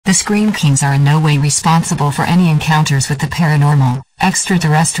The Scream Kings are in no way responsible for any encounters with the paranormal,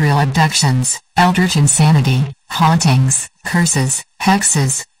 extraterrestrial abductions, eldritch insanity, hauntings, curses,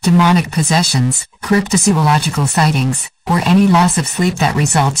 hexes, demonic possessions, cryptozoological sightings, or any loss of sleep that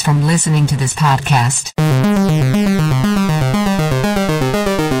results from listening to this podcast.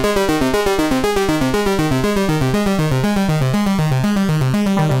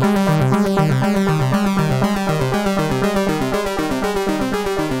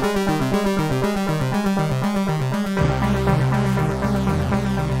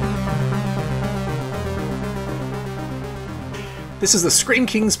 This is the Scream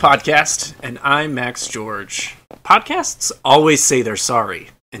Kings podcast, and I'm Max George. Podcasts always say they're sorry,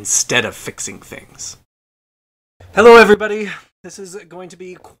 instead of fixing things. Hello, everybody. This is going to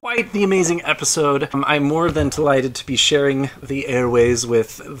be quite the amazing episode. I'm more than delighted to be sharing the airways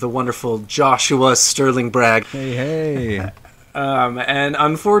with the wonderful Joshua Sterling Bragg. Hey. And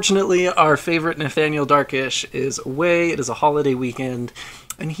unfortunately, our favorite Nathaniel Darkish is away. It is a holiday weekend,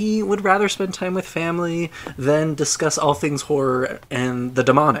 and he would rather spend time with family than discuss all things horror and the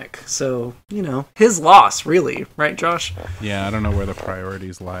demonic. So, you know, his loss, really. Right, Josh? Yeah, I don't know where the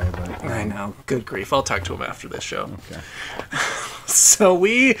priorities lie, but... I know. Good grief. I'll talk to him after this show. Okay. So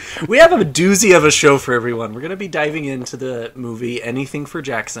we have a doozy of a show for everyone. We're going to be diving into the movie Anything for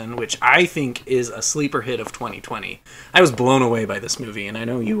Jackson, which I think is a sleeper hit of 2020. I was blown away by this movie, and I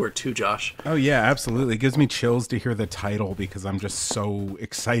know you were too, Josh. Oh, yeah, absolutely. It gives me chills to hear the title because I'm just so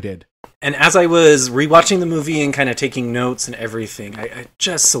excited. And as I was rewatching the movie and kind of taking notes and everything, I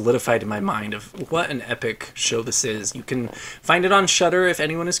just solidified in my mind of what an epic show this is. You can find it on Shudder if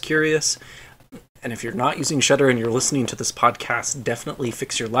anyone is curious. And if you're not using Shudder and you're listening to this podcast, definitely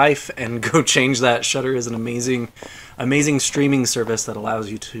fix your life and go change that. Shudder is an amazing streaming service that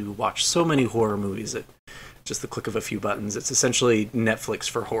allows you to watch so many horror movies at just the click of a few buttons. It's essentially Netflix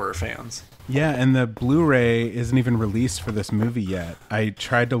for horror fans. Yeah, and the Blu-ray isn't even released for this movie yet. I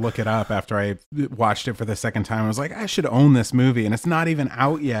tried to look it up after I watched it for the second time. I was like, I should own this movie, and it's not even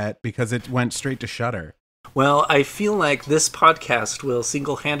out yet because it went straight to Shudder. Well, I feel like this podcast will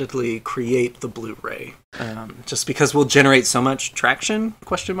single-handedly create the Blu-ray, just because we'll generate so much traction, ?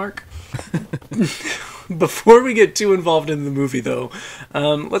 Before we get too involved in the movie, though,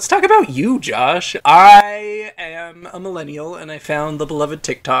 let's talk about you, Josh. I am a millennial, and I found the beloved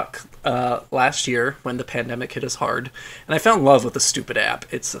TikTok last year when the pandemic hit us hard, and I found love with the stupid app.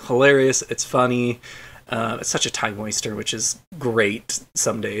 It's hilarious, it's funny, it's such a time waster, which is great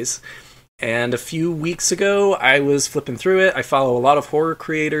some days. And a few weeks ago, I was flipping through it. I follow a lot of horror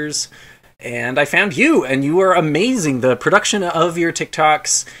creators, and I found you, and you are amazing. The production of your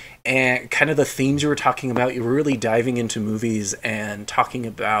TikToks and kind of the themes you were talking about, you were really diving into movies and talking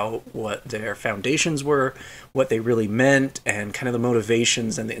about what their foundations were, what they really meant, and kind of the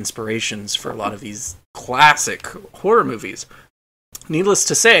motivations and the inspirations for a lot of these classic horror movies. Needless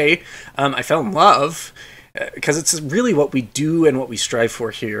to say, I fell in love, because it's really what we do and what we strive for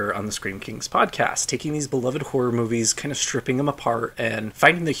here on the Scream Kings podcast, taking these beloved horror movies, kind of stripping them apart and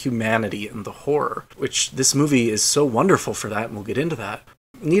finding the humanity in the horror, which this movie is so wonderful for that, and we'll get into that.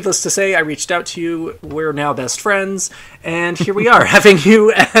 Needless to say, I reached out to you, we're now best friends, and here we are, having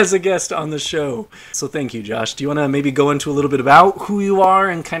you as a guest on the show. So thank you, Josh. Do you want to maybe go into a little bit about who you are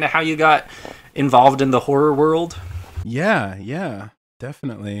and kind of how you got involved in the horror world? Yeah.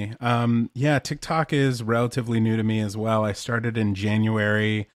 Definitely. TikTok is relatively new to me as well. I started in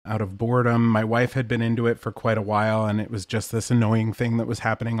January out of boredom. My wife had been into it for quite a while, and it was just this annoying thing that was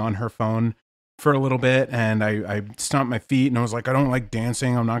happening on her phone for a little bit. And I stomped my feet and I was like, I don't like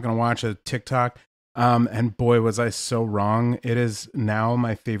dancing. I'm not going to watch a TikTok. And boy, was I so wrong. It is now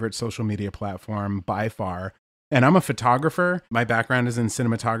my favorite social media platform by far. And I'm a photographer. My background is in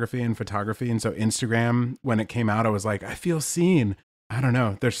cinematography and photography. And so Instagram, when it came out, I was like, I feel seen. I don't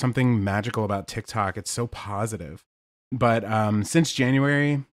know. There's something magical about TikTok. It's so positive. But since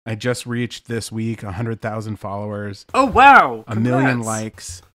January, I just reached this week 100,000 followers. Oh, wow. A million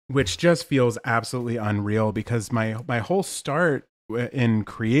likes, which just feels absolutely unreal because my whole start in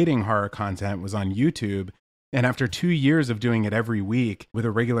creating horror content was on YouTube. And after 2 years of doing it every week with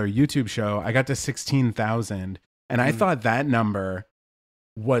a regular YouTube show, I got to 16,000. And I thought that number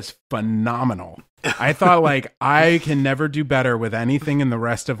was phenomenal. I thought, like, I can never do better with anything in the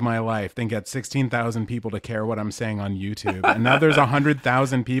rest of my life than get 16,000 people to care what I'm saying on YouTube. And now there's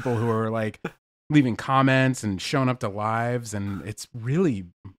 100,000 people who are like leaving comments and showing up to lives. And it's really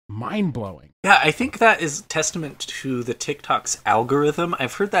mind-blowing. Yeah, I think that is testament to the TikTok's algorithm.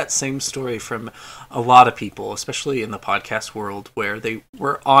 I've heard that same story from a lot of people, especially in the podcast world, where they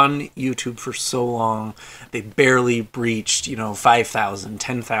were on YouTube for so long, they barely breached, 5,000,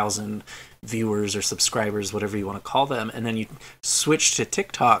 10,000 viewers or subscribers, whatever you want to call them, and then you switch to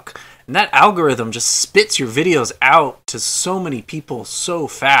TikTok, and that algorithm just spits your videos out to so many people so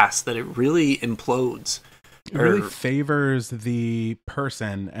fast that it really implodes. It really favors the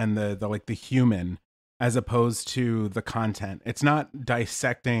person and the human as opposed to the content. It's not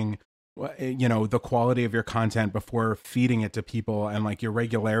dissecting, the quality of your content before feeding it to people and like your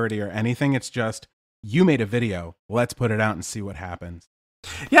regularity or anything. It's just, you made a video, let's put it out and see what happens.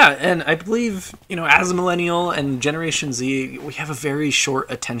 Yeah, and I believe, as a millennial and Generation Z, we have a very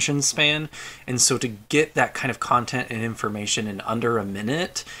short attention span. And so to get that kind of content and information in under a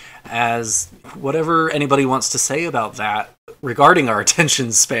minute, as whatever anybody wants to say about that regarding our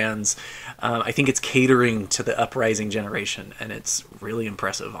attention spans, I think it's catering to the uprising generation. And it's really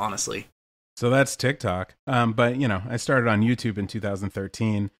impressive, honestly. So that's TikTok. But, I started on YouTube in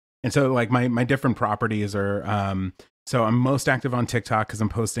 2013. And so like my different properties are... So I'm most active on TikTok because I'm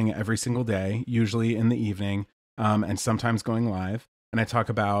posting every single day, usually in the evening, and sometimes going live. And I talk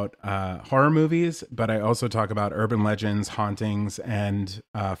about horror movies, but I also talk about urban legends, hauntings, and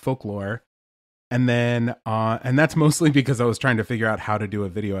folklore. And then, and that's mostly because I was trying to figure out how to do a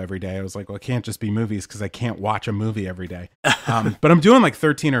video every day. I was like, well, it can't just be movies because I can't watch a movie every day. But I'm doing like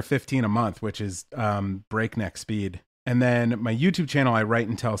 13 or 15 a month, which is breakneck speed. And then my YouTube channel, I write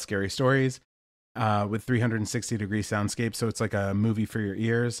and tell scary stories. With 360-degree soundscape, so it's like a movie for your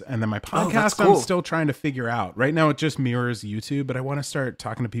ears. And then my podcast, cool. I'm still trying to figure out. Right now, it just mirrors YouTube, but I want to start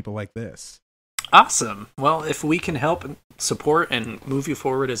talking to people like this. Awesome. Well, if we can help and support and move you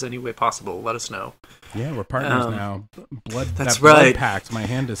forward as any way possible, let us know. Yeah, we're partners now. That's right. Blood pact. My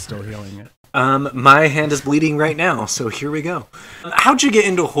hand is still healing it. My hand is bleeding right now, so here we go. How'd you get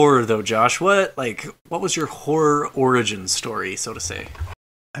into horror, though, Josh? What was your horror origin story, so to say?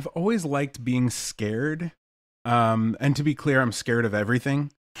 I've always liked being scared. And to be clear, I'm scared of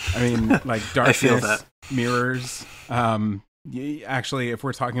everything. I mean, like darkness, mirrors. Actually, if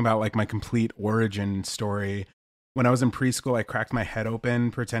we're talking about like my complete origin story, when I was in preschool, I cracked my head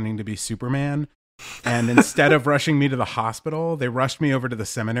open pretending to be Superman. And instead of rushing me to the hospital, they rushed me over to the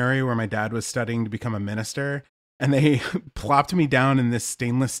seminary where my dad was studying to become a minister. And they plopped me down in this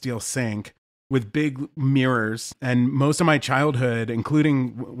stainless steel sink with big mirrors. And most of my childhood,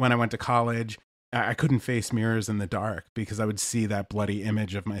 including when I went to college, I couldn't face mirrors in the dark because I would see that bloody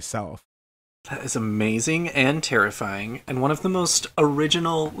image of myself. That is amazing and terrifying, and one of the most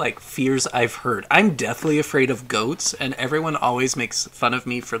original fears I've heard. I'm deathly afraid of goats, and everyone always makes fun of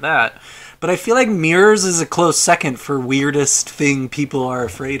me for that. But I feel like mirrors is a close second for weirdest thing people are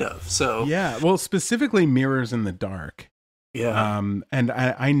afraid of. So yeah, well, specifically mirrors in the dark. Yeah. And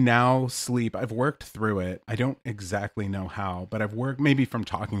I now sleep. I've worked through it. I don't exactly know how, but I've worked maybe from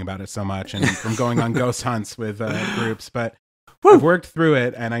talking about it so much and from going on ghost hunts with groups, but Woo! I've worked through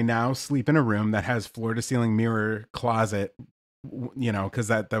it, and I now sleep in a room that has floor-to-ceiling mirror closet, because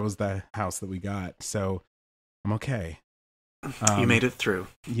that was the house that we got. So I'm okay. You made it through.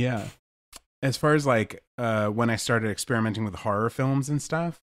 Yeah. As far as when I started experimenting with horror films and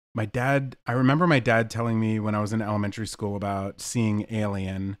stuff, I remember my dad telling me when I was in elementary school about seeing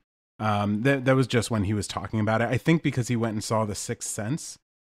Alien. That was just when he was talking about it. I think because he went and saw The Sixth Sense.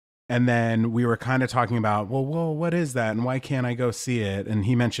 And then we were kind of talking about, well, what is that? And why can't I go see it? And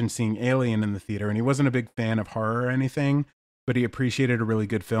he mentioned seeing Alien in the theater. And he wasn't a big fan of horror or anything, but he appreciated a really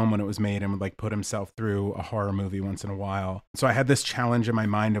good film when it was made and would put himself through a horror movie once in a while. So I had this challenge in my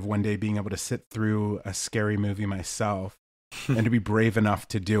mind of one day being able to sit through a scary movie myself and to be brave enough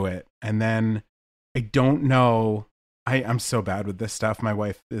to do it. And then I don't know. I'm so bad with this stuff. My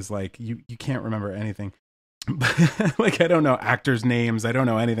wife is like, you can't remember anything. I don't know actors' names. I don't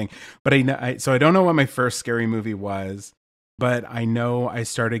know anything. But so I don't know what my first scary movie was. But I know I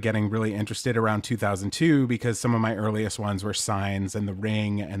started getting really interested around 2002 because some of my earliest ones were Signs and The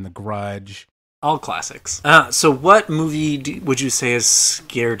Ring and The Grudge. All classics. So what movie would you say has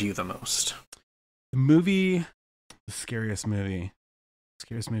scared you the most? The scariest movie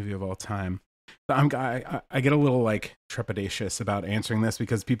of all time. I get a little trepidatious about answering this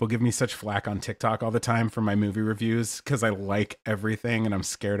because people give me such flack on TikTok all the time for my movie reviews because I like everything and I'm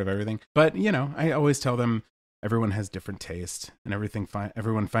scared of everything. But, I always tell them everyone has different taste and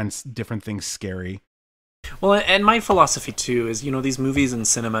everyone finds different things scary. Well, and my philosophy too is, these movies in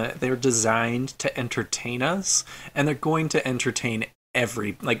cinema, they're designed to entertain us and they're going to entertain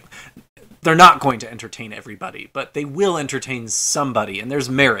they're not going to entertain everybody, but they will entertain somebody, and there's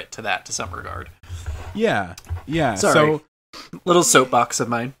merit to that to some regard. Yeah. Sorry. So, little soapbox of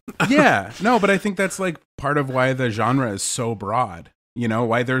mine. yeah. No, but I think that's like part of why the genre is so broad. You know,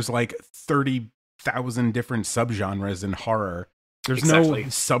 why there's like 30,000 different subgenres in horror. There's no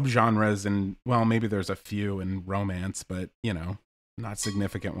subgenres in, well, maybe there's a few in romance, but, you know, not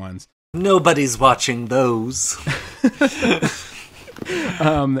significant ones. Nobody's watching those.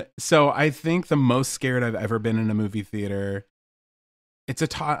 So I think the most scared I've ever been in a movie theater,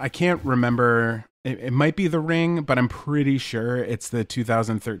 I can't remember. It might be The Ring, but I'm pretty sure it's the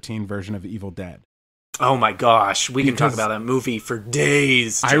 2013 version of Evil Dead. Oh my gosh, we can talk about that movie for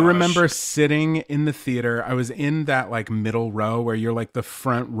days, Josh. I remember sitting in the theater. I was in that like middle row where you're like the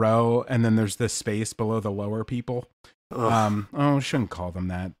front row, and then there's this space below the lower people. I shouldn't call them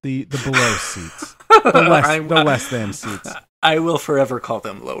that. The below seats, the less than seats. I will forever call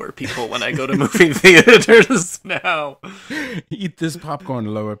them lower people when I go to movie theaters now. Eat this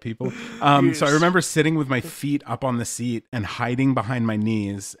popcorn, lower people. So I remember sitting with my feet up on the seat and hiding behind my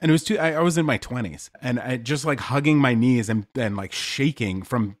knees. And it was I was in my 20s, and I just like hugging my knees and like shaking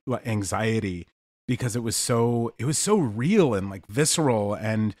from anxiety because it was so real and like visceral.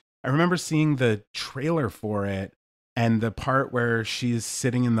 And I remember seeing the trailer for it. And the part where she's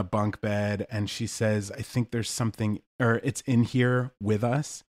sitting in the bunk bed and she says, I think there's something, or it's in here with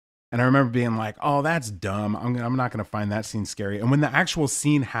us. And I remember being like, oh, that's dumb. I'm not going to find that scene scary. And when the actual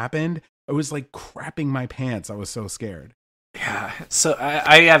scene happened, I was like crapping my pants. I was so scared. Yeah. So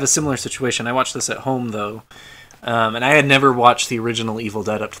I have a similar situation. I watched this at home, though. And I had never watched the original Evil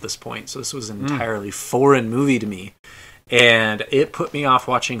Dead up to this point. So this was an entirely foreign movie to me. And it put me off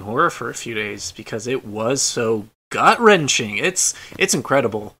watching horror for a few days because it was so gut-wrenching. It's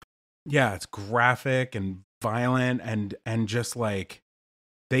incredible. Yeah, it's graphic and violent and just like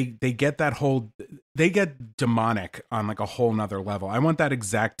they get they get demonic on like a whole nother level. I want that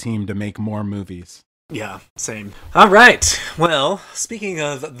exact team to make more movies. Yeah, same. All right. Well, speaking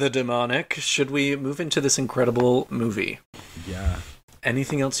of the demonic, should we move into this incredible movie? Yeah.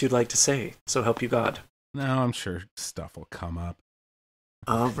 Anything else you'd like to say? So help you God. No, I'm sure stuff will come up.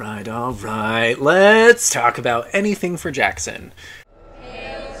 All right. Let's talk about anything for Jackson.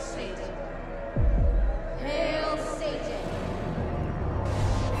 Hail Satan. Hail Satan.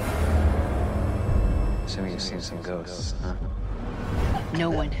 So you've seen some ghosts, huh?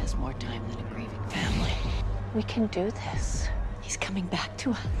 No one has more time than a grieving family. We can do this. He's coming back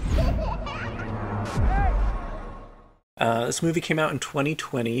to us. This movie came out in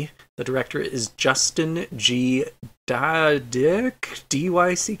 2020. The director is Justin G. Dyck,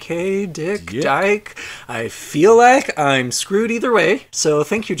 D-Y-C-K, Dick, Yeah. Dyke. I feel like I'm screwed either way, so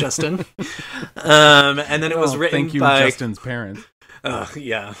thank you, Justin. And then it was written thank you, by Justin's parents.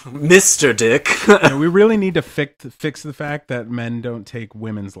 Yeah, Mr. Dick. We really need to fix the fact that men don't take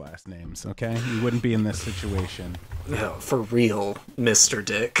women's last names, okay? We wouldn't be in this situation. No, for real, Mr.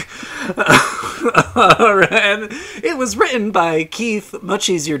 Dick. All right. And it was written by Keith, much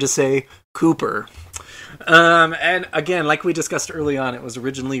easier to say, Cooper. And again, like we discussed early on, it was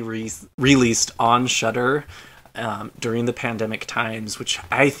originally released on Shudder during the pandemic times, which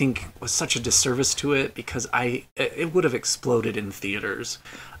I think was such a disservice to it because it would have exploded in theaters.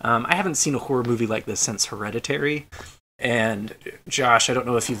 I haven't seen a horror movie like this since Hereditary. And Josh, I don't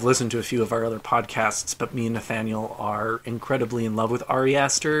know if you've listened to a few of our other podcasts, but me and Nathaniel are incredibly in love with Ari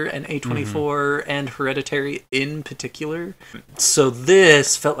Aster and A24 and Hereditary in particular. So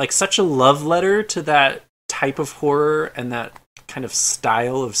this felt like such a love letter to that type of horror and that kind of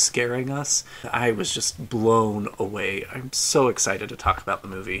style of scaring us. I was just blown away. I'm so excited to talk about the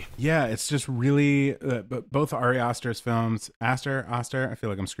movie. Yeah, it's just really both Ari Aster's films, Aster, I feel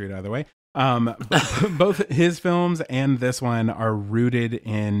like I'm screwed either way. Both his films and this one are rooted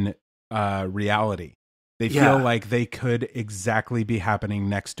in reality. They feel like they could exactly be happening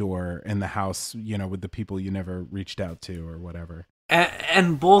next door in the house, you know, with the people you never reached out to or whatever.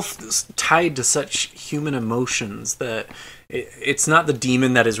 And both tied to such human emotions that it's not the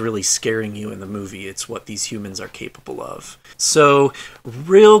demon that is really scaring you in the movie. It's what these humans are capable of. So,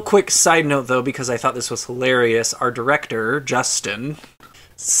 real quick side note, though, because I thought this was hilarious. Our director, Justin,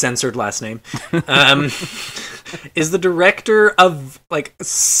 censored last name, is the director of like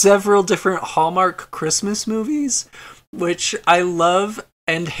several different Hallmark Christmas movies, which I love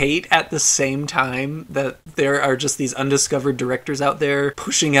and hate at the same time. That there are just these undiscovered directors out there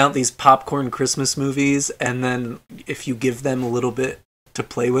pushing out these popcorn Christmas movies, and then if you give them a little bit to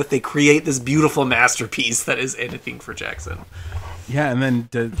play with, they create this beautiful masterpiece that is anything for Jackson. Yeah, and then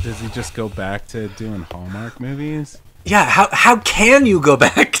does he just go back to doing Hallmark movies? Yeah, how can you go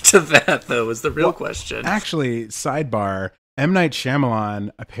back to that, though, is the real question. Actually, sidebar, M. Night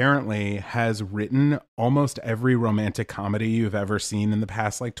Shyamalan apparently has written almost every romantic comedy you've ever seen in the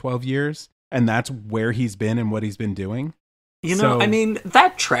past, 12 years. And that's where he's been and what he's been doing. I mean,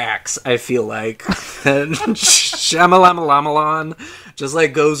 that tracks, I feel like. And Shyamalamalan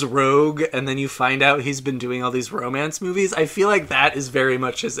just, goes rogue, and then you find out he's been doing all these romance movies. I feel like that is very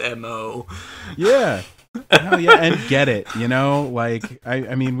much his MO. Yeah. Hell yeah, and get it,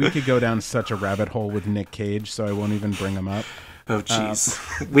 I mean, we could go down such a rabbit hole with Nick Cage, so I won't even bring him up. Oh,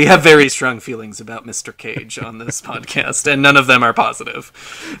 jeez. We have very strong feelings about Mr. Cage on this podcast, and none of them are positive.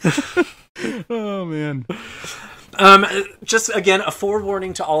 Oh, man. Just, again, a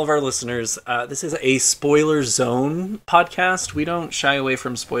forewarning to all of our listeners. This is a spoiler zone podcast. We don't shy away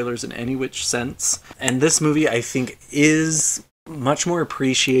from spoilers in any which sense. And this movie, I think, is much more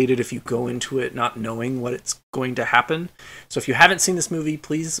appreciated if you go into it not knowing what it's going to happen. So if you haven't seen this movie,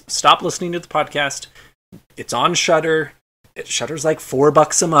 please stop listening to the podcast. It's on Shudder. Shudder's like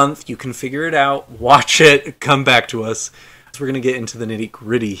 $4 a month. You can figure it out. Watch it. Come back to us. So we're going to get into the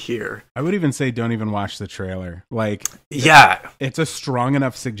nitty-gritty here. I would even say don't even watch the trailer. Yeah. It's a strong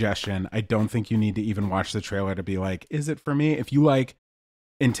enough suggestion. I don't think you need to even watch the trailer to be like, is it for me? If you like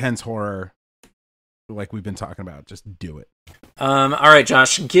intense horror, like we've been talking about, just do it. All right,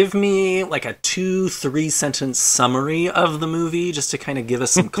 Josh, give me a 2-3 sentence summary of the movie just to kind of give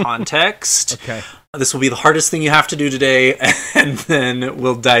us some context. Okay. This will be the hardest thing you have to do today, and then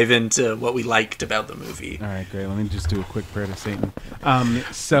we'll dive into what we liked about the movie. All right, great. Let me just do a quick prayer to Satan.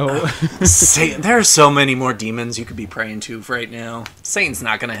 Satan, there are so many more demons you could be praying to right now. Satan's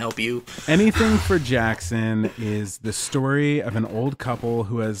not going to help you. Anything for Jackson is the story of an old couple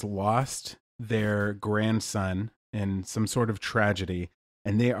who has lost their grandson in some sort of tragedy,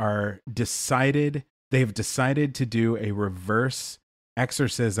 and they have decided to do a reverse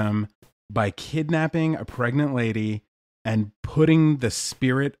exorcism by kidnapping a pregnant lady and putting the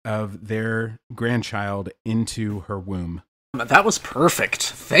spirit of their grandchild into her womb. That was perfect.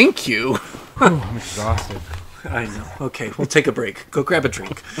 Thank you. I'm exhausted. I know. Okay, we'll take a break. Go grab a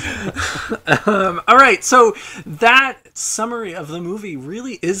drink. All right, so that summary of the movie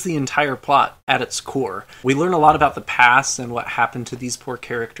really is the entire plot at its core. We learn a lot about the past and what happened to these poor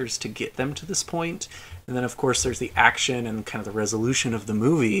characters to get them to this point. And then, of course, there's the action and kind of the resolution of the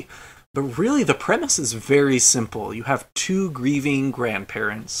movie. But really, the premise is very simple. You have two grieving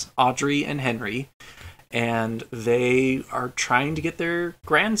grandparents, Audrey and Henry, and they are trying to get their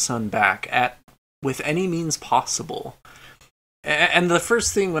grandson back with any means possible. And the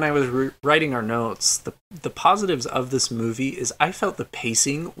first thing when I was writing our notes, the positives of this movie is I felt the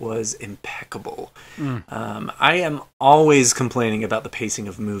pacing was impeccable. I am always complaining about the pacing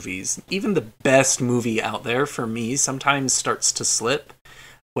of movies. Even the best movie out there, for me, sometimes starts to slip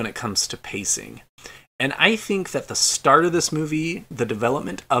when it comes to pacing. And I think that the start of this movie, the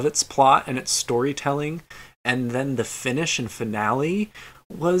development of its plot and its storytelling, and then the finish and finale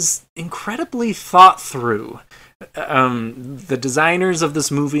was incredibly thought through. The designers of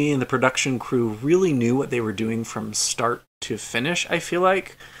this movie and the production crew really knew what they were doing from start to finish, I feel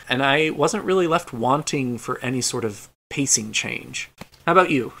like. And I wasn't really left wanting for any sort of pacing change. How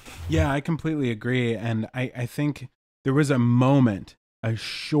about you? Yeah, I completely agree. And I think there was a moment, a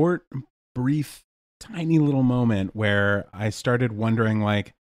short, brief, tiny little moment where I started wondering,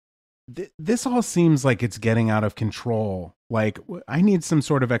 this all seems like it's getting out of control. I need some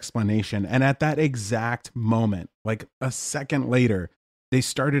sort of explanation. And at that exact moment, a second later, they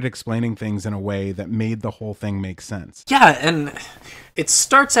started explaining things in a way that made the whole thing make sense. Yeah, and it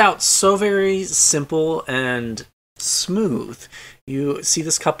starts out so very simple and smooth. You see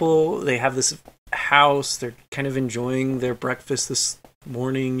this couple, they have this house, they're kind of enjoying their breakfast this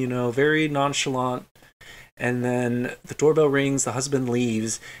morning, very nonchalant. And then the doorbell rings, the husband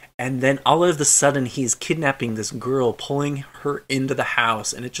leaves, and then all of a sudden he's kidnapping this girl, pulling her into the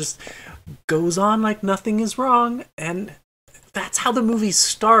house, and it just goes on like nothing is wrong, and that's how the movie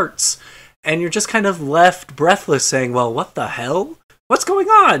starts. And you're just kind of left breathless saying, well, what the hell? What's going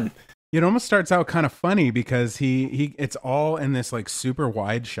on? It almost starts out kind of funny because it's all in this super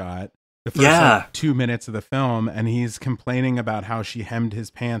wide shot. The first 2 minutes of the film, and he's complaining about how she hemmed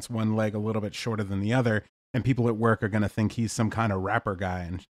his pants one leg a little bit shorter than the other, and people at work are going to think he's some kind of rapper guy.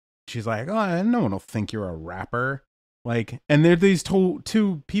 And she's like, oh, no one will think you're a rapper. And there are these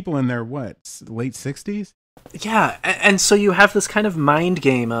two people in their, late 60s? Yeah, and so you have this kind of mind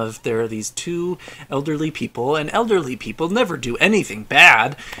game of there are these two elderly people, and elderly people never do anything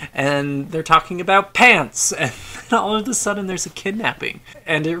bad, and they're talking about pants, and then all of a sudden there's a kidnapping.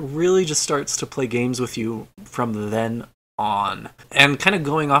 And it really just starts to play games with you from then on. And kind of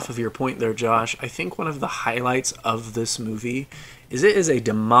going off of your point there, Josh, I think one of the highlights of this movie is it is a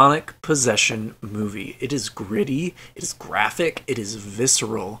demonic possession movie. It is gritty, it is graphic, it is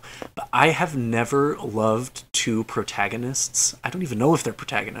visceral, but I have never loved two protagonists, I don't even know if they're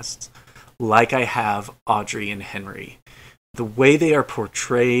protagonists, like I have Audrey and Henry. The way they are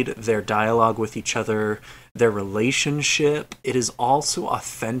portrayed, their dialogue with each other, their relationship, it is also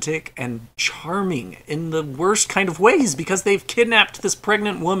authentic and charming in the worst kind of ways because they've kidnapped this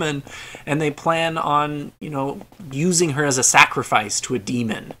pregnant woman and they plan on, using her as a sacrifice to a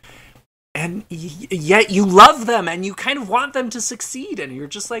demon. And yet you love them and you kind of want them to succeed and you're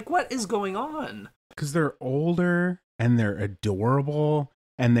just like, what is going on? Because they're older and they're adorable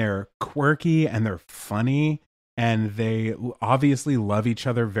and they're quirky and they're funny. And they obviously love each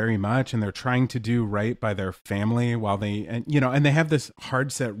other very much, and they're trying to do right by their family while and they have this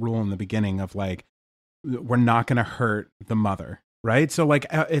hard set rule in the beginning of like, we're not going to hurt the mother, right? So like,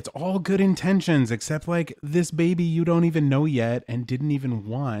 it's all good intentions, except like this baby you don't even know yet and didn't even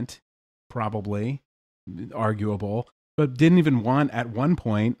want, probably, arguable, but didn't even want at one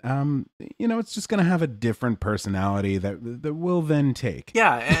point. It's just going to have a different personality that will then take.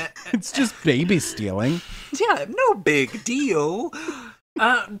 Yeah. It's just baby stealing. Yeah, no big deal.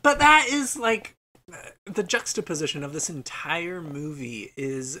 But that is like the juxtaposition of this entire movie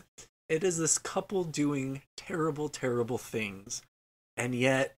is it is this couple doing terrible, terrible things. And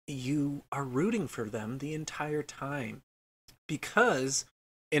yet you are rooting for them the entire time. Because,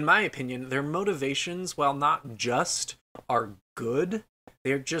 in my opinion, their motivations, while not just, are good.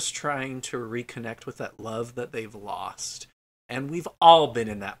 They're just trying to reconnect with that love that they've lost. And we've all been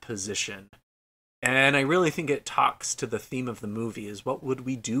in that position. And I really think it talks to the theme of the movie is what would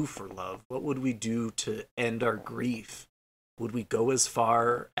we do for love? What would we do to end our grief? Would we go as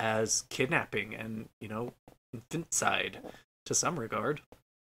far as kidnapping and, infanticide to some regard?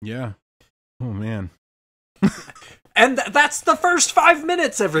 Yeah. Oh, man. And that's the first 5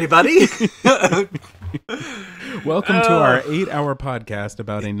 minutes, everybody. Welcome to our 8-hour podcast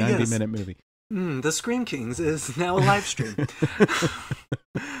about a 90-minute movie. The Scream Kings is now a live stream.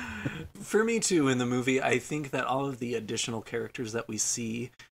 For me, too, in the movie, I think that all of the additional characters that we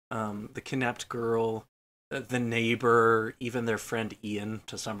see, the kidnapped girl, the neighbor, even their friend Ian,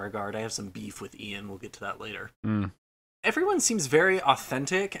 to some regard. I have some beef with Ian. We'll get to that later. Everyone seems very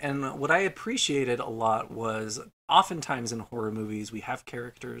authentic, and what I appreciated a lot was oftentimes in horror movies, we have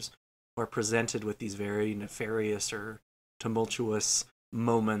characters who are presented with these very nefarious or tumultuous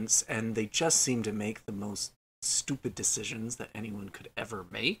moments, and they just seem to make the most stupid decisions that anyone could ever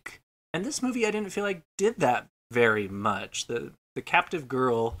make. And this movie, I didn't feel like did that very much. The captive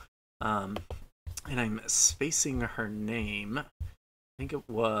girl, and I'm spacing her name. I think it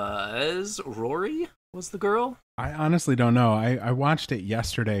was Rory was the girl. I honestly don't know. I watched it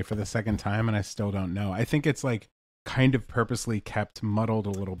yesterday for the second time, and I still don't know. I think it's like kind of purposely kept muddled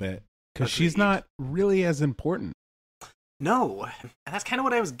a little bit because she's not really as important. No, and that's kind of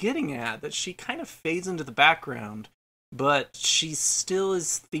what I was getting at, that she kind of fades into the background, but she still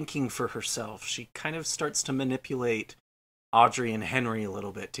is thinking for herself. She kind of starts to manipulate Audrey and Henry a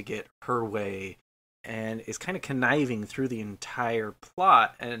little bit to get her way, and is kind of conniving through the entire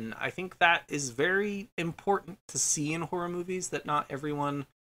plot. And I think that is very important to see in horror movies, that not everyone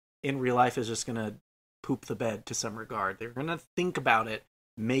in real life is just going to poop the bed to some regard. They're going to think about it,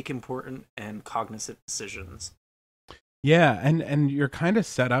 make important and cognizant decisions. Yeah, and you're kind of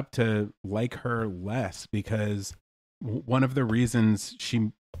set up to like her less because one of the reasons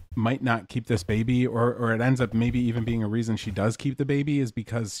she might not keep this baby, or it ends up maybe even being a reason she does keep the baby, is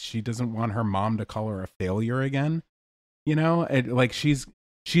because she doesn't want her mom to call her a failure again. Like she's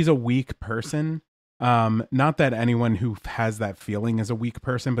a weak person. Not that anyone who has that feeling is a weak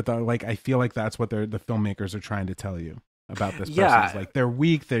person, but I feel like that's what the filmmakers are trying to tell you about this person. Is like they're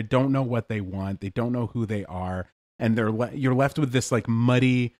weak, they don't know what they want, they don't know who they are, and you're left with this like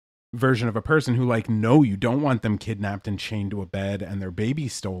muddy version of a person who like, no, you don't want them kidnapped and chained to a bed and their baby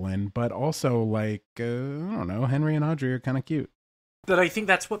stolen, but also like I don't know, Henry and Audrey are kind of cute. But I think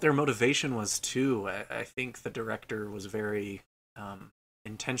that's what their motivation was too. I think the director was very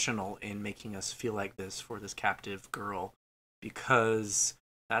intentional in making us feel like this for this captive girl, because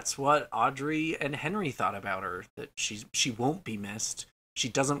that's what Audrey and Henry thought about her, that she won't be missed. She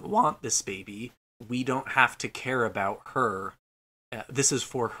doesn't want this baby. We don't have to care about her. this is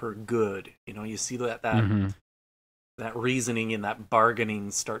for her good. You know, you see that Mm-hmm. that reasoning and that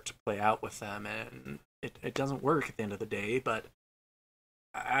bargaining start to play out with them, and it doesn't work at the end of the day. But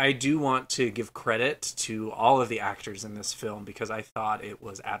I do want to give credit to all of the actors in this film because I thought it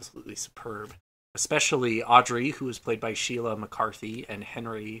was absolutely superb. Especially Audrey, who was played by Sheila McCarthy, and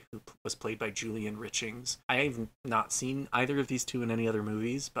Henry, who was played by Julian Richings. I have not seen either of these two in any other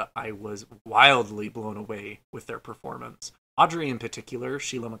movies, but I was wildly blown away with their performance. Audrey in particular,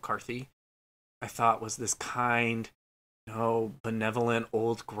 Sheila McCarthy, I thought was this kind, benevolent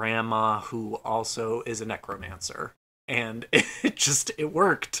old grandma who also is a necromancer. And it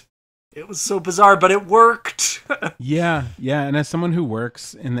worked. It was so bizarre, but it worked. Yeah. And as someone who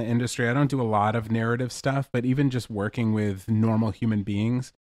works in the industry, I don't do a lot of narrative stuff, but even just working with normal human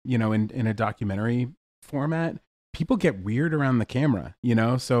beings, in a documentary format, people get weird around the camera,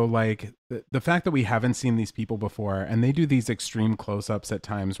 So like the fact that we haven't seen these people before, and they do these extreme close-ups at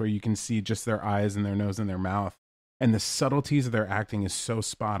times where you can see just their eyes and their nose and their mouth, and the subtleties of their acting is so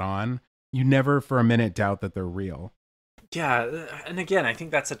spot on. You never for a minute doubt that they're real. Yeah, and again, I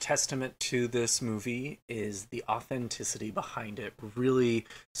think that's a testament to this movie, is the authenticity behind it really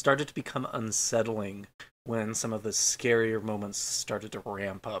started to become unsettling when some of the scarier moments started to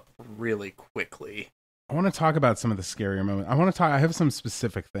ramp up really quickly. I want to talk about some of the scarier moments. I have some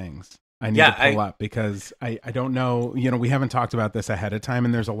specific things I need to pull up because I don't know, we haven't talked about this ahead of time,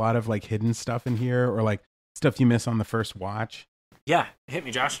 and there's a lot of like hidden stuff in here or like stuff you miss on the first watch. Yeah, hit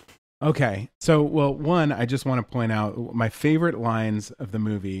me, Josh. Okay. So, well, one, I just want to point out my favorite lines of the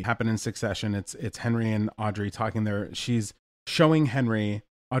movie happen in succession. It's Henry and Audrey talking there. Audrey is showing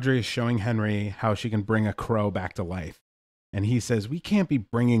Henry how she can bring a crow back to life. And he says, "We can't be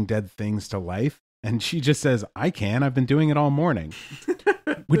bringing dead things to life." And she just says, "I can. I've been doing it all morning."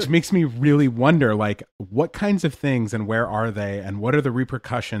 Which makes me really wonder, like, what kinds of things and where are they and what are the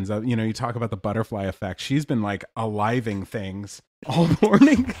repercussions of, you talk about the butterfly effect. She's been like aliving things all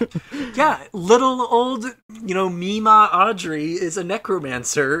morning. Yeah, little old, Mima Audrey is a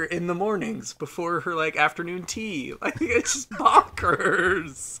necromancer in the mornings before her like afternoon tea. Like, it's just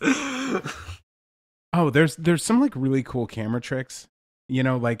bonkers. Oh, there's some like really cool camera tricks.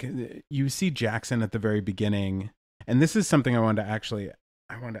 Like you see Jackson at the very beginning, and this is something I wanted to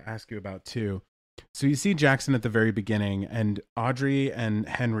ask you about too. So you see Jackson at the very beginning, and Audrey and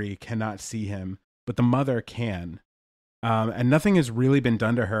Henry cannot see him, but the mother can. And nothing has really been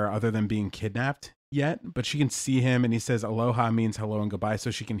done to her other than being kidnapped yet, but she can see him, and he says aloha means hello and goodbye, so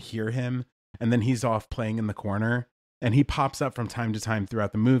she can hear him. And then he's off playing in the corner, and he pops up from time to time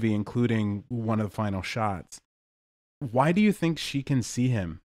throughout the movie, including one of the final shots. Why do you think she can see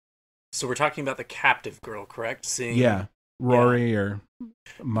him? So we're talking about the captive girl, correct? Yeah, Rory or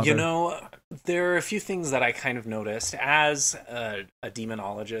mother. There are a few things that I kind of noticed as a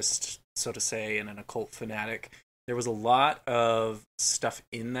demonologist, so to say, and an occult fanatic. There was a lot of stuff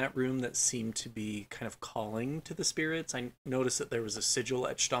in that room that seemed to be kind of calling to the spirits. I noticed that there was a sigil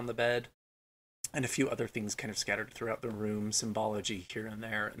etched on the bed and a few other things kind of scattered throughout the room, symbology here and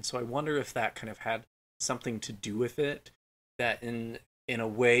there. And so I wonder if that kind of had something to do with it, that in a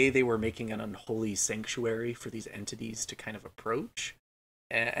way they were making an unholy sanctuary for these entities to kind of approach.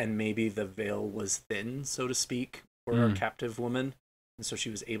 And maybe the veil was thin, so to speak, for our captive woman. And so she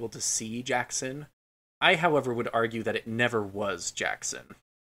was able to see Jackson. I, however, would argue that it never was Jackson.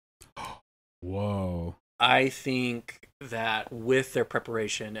 Whoa. I think that with their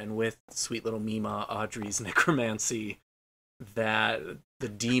preparation and with sweet little Mima Audrey's necromancy, that the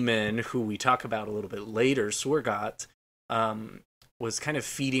demon, who we talk about a little bit later, Sorgat, was kind of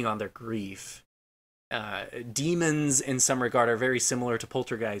feeding on their grief. Demons, in some regard, are very similar to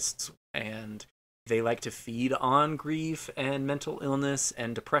poltergeists, and they like to feed on grief and mental illness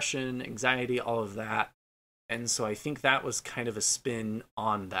and depression, anxiety, all of that. And so I think that was kind of a spin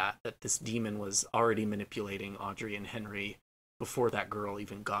on that this demon was already manipulating Audrey and Henry before that girl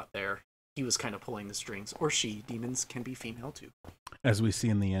even got there. He was kind of pulling the strings. Or she. Demons can be female, too. As we see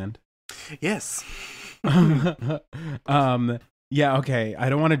in the end. Yes. Yeah, okay. I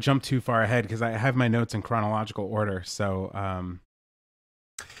don't want to jump too far ahead because I have my notes in chronological order. So,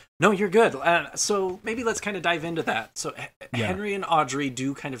 No, you're good. So maybe let's kind of dive into that. So Henry and Audrey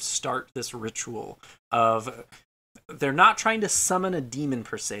do kind of start this ritual of, they're not trying to summon a demon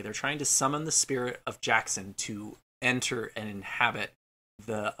per se. They're trying to summon the spirit of Jackson to enter and inhabit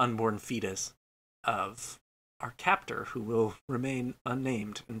the unborn fetus of our captor, who will remain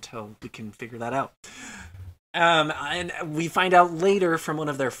unnamed until we can figure that out. And we find out later from one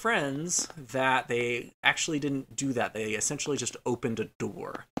of their friends that they actually didn't do that. They essentially just opened a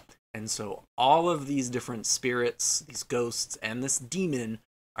door. And so all of these different spirits, these ghosts, and this demon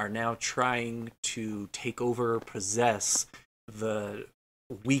are now trying to take over, possess the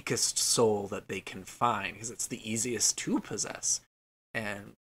weakest soul that they can find, because it's the easiest to possess. And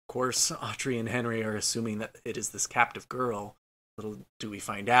of course, Audrey and Henry are assuming that it is this captive girl. Little do we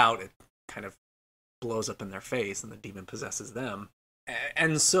find out, it kind of blows up in their face and the demon possesses them.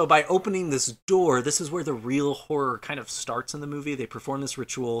 And so by opening this door, this is where the real horror kind of starts in the movie. They perform this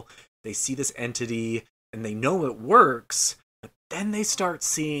ritual, they see this entity, and they know it works, but then they start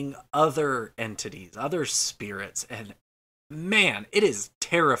seeing other entities, other spirits, and man, it is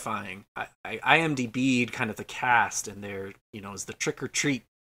terrifying. I IMDb'd kind of the cast, and there, is the trick-or-treat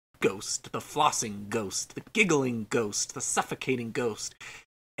ghost, the flossing ghost, the giggling ghost, the suffocating ghost,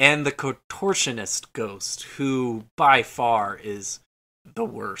 and the contortionist ghost, who by far is the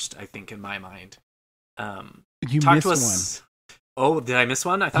worst, I think, in my mind. You missed one. Oh, did I miss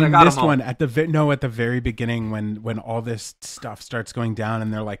one? I thought you I got missed them all. one at the very beginning when all this stuff starts going down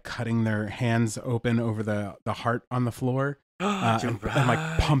and they're like cutting their hands open over the heart on the floor and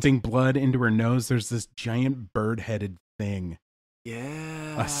like pumping blood into her nose. There's this giant bird-headed thing.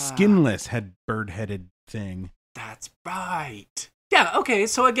 Yeah. A skinless bird-headed thing. That's right. Yeah, okay,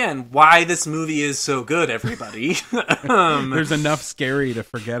 so again, why this movie is so good, everybody. There's enough scary to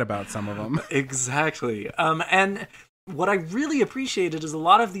forget about some of them. Exactly. And what I really appreciated is a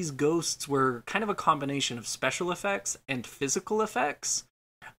lot of these ghosts were kind of a combination of special effects and physical effects.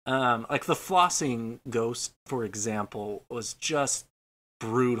 Like the flossing ghost, for example, was just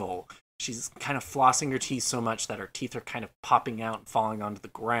brutal. She's kind of flossing her teeth so much that her teeth are kind of popping out and falling onto the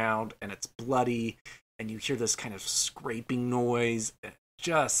ground, and it's bloody. And you hear this kind of scraping noise. It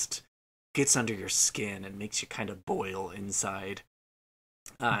just gets under your skin and makes you kind of boil inside.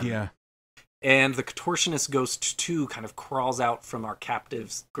 Yeah. And the contortionist ghost, too, kind of crawls out from our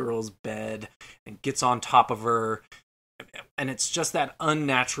captive girl's bed and gets on top of her. And it's just that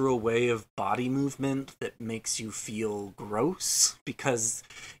unnatural way of body movement that makes you feel gross, because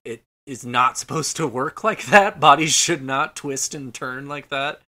it is not supposed to work like that. Bodies should not twist and turn like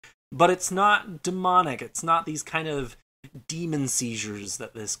that. But it's not demonic. It's not these kind of demon seizures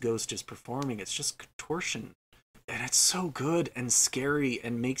that this ghost is performing. It's just contortion. And it's so good and scary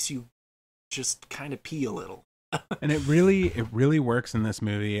and makes you just kind of pee a little. And it really works in this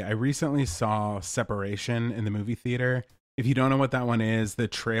movie. I recently saw Separation in the movie theater. If you don't know what that one is, the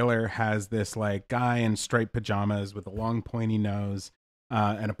trailer has this like guy in striped pajamas with a long pointy nose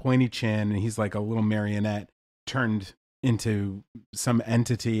and a pointy chin. And he's like a little marionette turned into some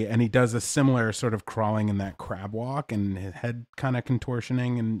entity, and he does a similar sort of crawling in that crab walk and his head kind of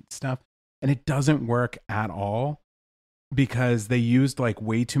contortioning and stuff, and it doesn't work at all because they used like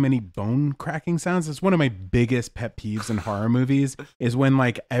way too many bone cracking sounds. It's one of my biggest pet peeves in horror movies is when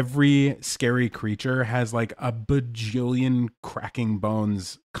like every scary creature has like a bajillion cracking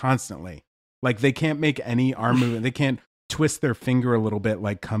bones constantly. Like they can't make any arm movement, they can't twist their finger a little bit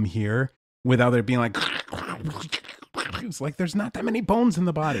like come here without it being like it's like there's not that many bones in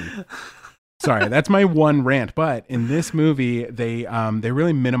the body. Sorry, that's my one rant. But in this movie, they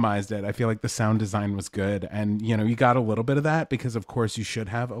really minimized it. I feel like the sound design was good, and you got a little bit of that because of course you should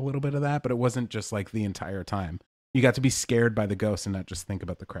have a little bit of that, but it wasn't just like the entire time. You got to be scared by the ghost and not just think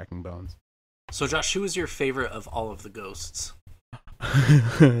about the cracking bones. So Josh, who is your favorite of all of the ghosts?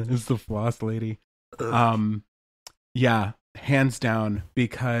 It's the floss lady. Yeah, hands down,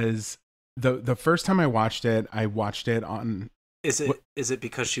 because the first time I watched it on. Is it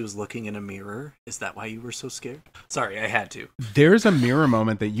because she was looking in a mirror? Is that why you were so scared? Sorry, I had to. There's a mirror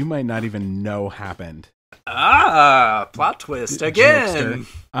moment that you might not even know happened. Plot twist again.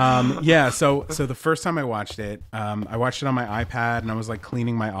 Yeah. So the first time I watched it on my iPad, and I was like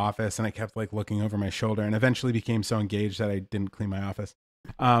cleaning my office, and I kept like looking over my shoulder, and eventually became so engaged that I didn't clean my office.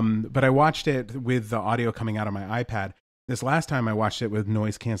 But I watched it with the audio coming out of my iPad. This last time I watched it with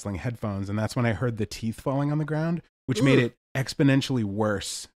noise canceling headphones, and that's when I heard the teeth falling on the ground, which made it exponentially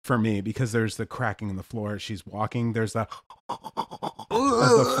worse for me because there's the cracking in the floor. She's walking. There's the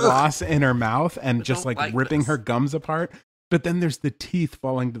floss in her mouth and just like ripping her gums apart. But then there's the teeth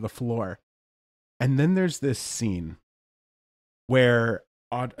falling to the floor. And then there's this scene where,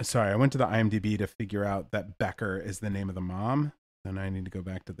 I went to the IMDb to figure out that Becker is the name of the mom. And I need to go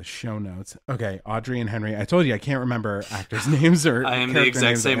back to the show notes. Okay, Audrey and Henry. I told you I can't remember actors' names or I am the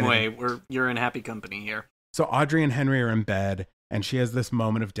exact same way. You're in happy company here. So Audrey and Henry are in bed, and she has this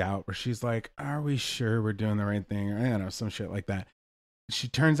moment of doubt where she's like, are we sure we're doing the right thing? Or I don't know, some shit like that. She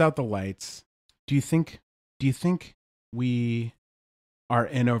turns out the lights. Do you think we are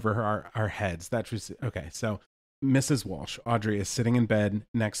in over our heads? That's just, okay. So Mrs. Walsh, Audrey, is sitting in bed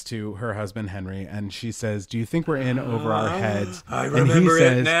next to her husband, Henry, and she says, "Do you think we're in over our heads?" I And he remember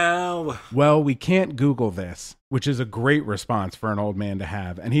says, it now. "Well, we can't Google this," which is a great response for an old man to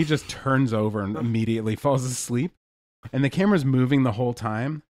have. And he just turns over and immediately falls asleep. And the camera's moving the whole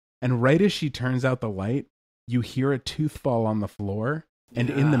time. And right as she turns out the light, you hear a tooth fall on the floor. And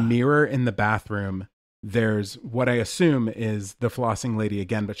in the mirror in the bathroom, there's what I assume is the flossing lady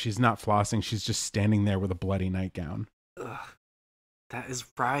again, but she's not flossing. She's just standing there with a bloody nightgown. Ugh, that is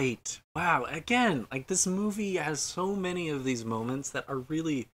right. Wow. Again, like this movie has so many of these moments that are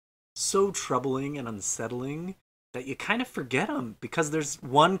really so troubling and unsettling that you kind of forget them because there's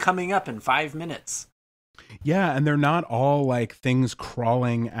one coming up in 5 minutes. Yeah, and they're not all like things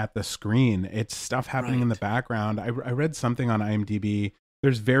crawling at the screen. It's stuff happening in the background. I read something on IMDb.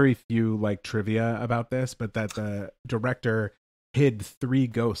 There's very few like trivia about this, but that the director hid 3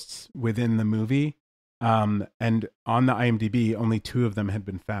 ghosts within the movie. And on the IMDb, only 2 of them had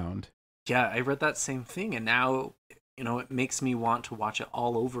been found. Yeah, I read that same thing. And now, it makes me want to watch it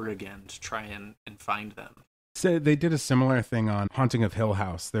all over again to try and find them. So they did a similar thing on Haunting of Hill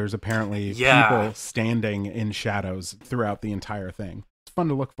House. There's apparently people standing in shadows throughout the entire thing. It's fun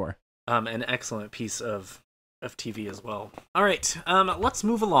to look for. An excellent piece of TV as well. All right, let's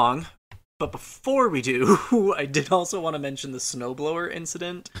move along. But before we do, I did also want to mention the snowblower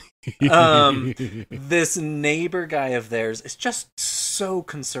incident. This neighbor guy of theirs is just so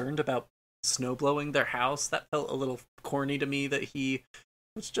concerned about snowblowing their house. That felt a little corny to me, that he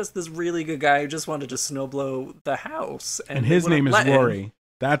was just this really good guy who just wanted to snowblow the house. And his name is Rory.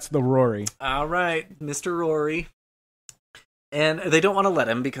 That's the Rory. All right, Mr. Rory. And they don't want to let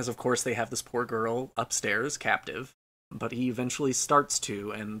him because, of course, they have this poor girl upstairs, captive. But he eventually starts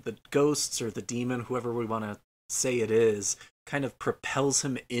to, and the ghosts or the demon, whoever we want to say it is, kind of propels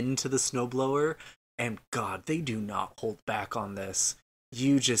him into the snowblower. And God, they do not hold back on this.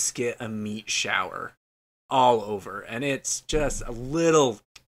 You just get a meat shower all over. And it's just a little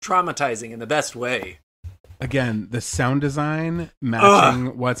traumatizing in the best way. Again, the sound design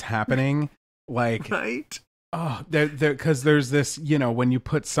matching what's happening. Like, right? Oh, because there's this, when you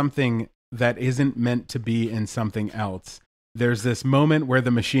put something that isn't meant to be in something else, there's this moment where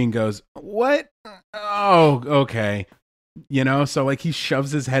the machine goes, "What? Oh, okay." So like he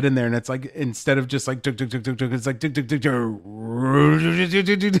shoves his head in there and it's like, instead of just like, it's like,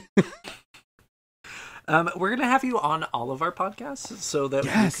 we're going to have you on all of our podcasts so that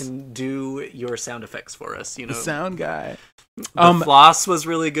you can do your sound effects for us. The sound guy. The floss was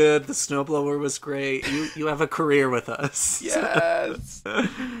really good. The snowblower was great. You have a career with us. Yes.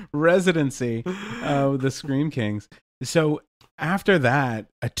 Residency. The Scream Kings. So after that,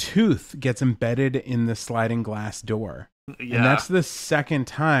 a tooth gets embedded in the sliding glass door. Yeah. And that's the second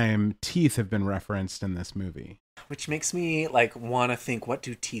time teeth have been referenced in this movie. Which makes me want to think, what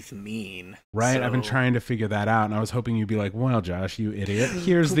do teeth mean? Right, so... I've been trying to figure that out, and I was hoping you'd be like, "Well, Josh, you idiot,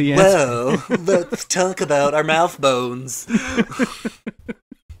 here's the answer." Well, let's talk about our mouth bones.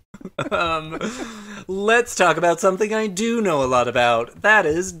 Let's talk about something I do know a lot about. That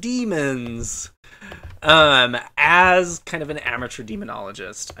is demons. As kind of an amateur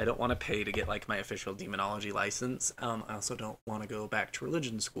demonologist, I don't want to pay to get my official demonology license. I also don't want to go back to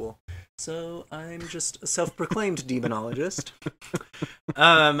religion school. So I'm just a self-proclaimed demonologist.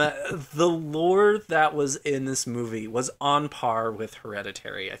 The lore that was in this movie was on par with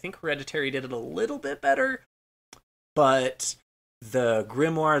Hereditary. I think Hereditary did it a little bit better, but the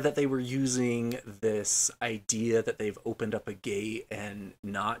grimoire that they were using, this idea that they've opened up a gate and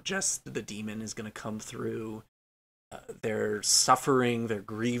not just the demon is going to come through, they're suffering, they're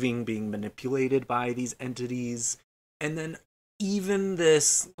grieving, being manipulated by these entities, and then even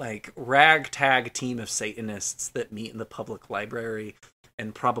this ragtag team of Satanists that meet in the public library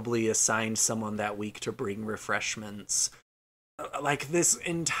and probably assigned someone that week to bring refreshments. This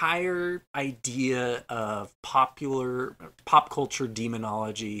entire idea of pop culture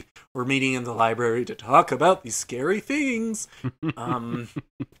demonology. We're meeting in the library to talk about these scary things.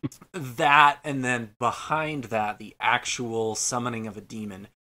 That, and then behind that, the actual summoning of a demon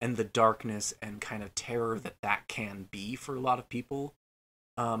and the darkness and kind of terror that can be for a lot of people.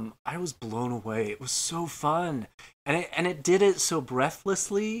 I was blown away. It was so fun. And it did it so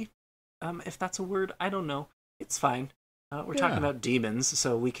breathlessly. If that's a word, I don't know. It's fine. We're talking about demons,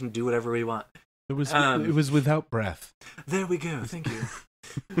 so we can do whatever we want. It was without breath. There we go. Thank you.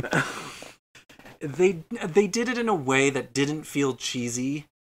 They did it in a way that didn't feel cheesy,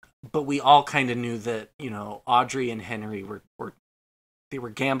 but we all kind of knew that Audrey and Henry were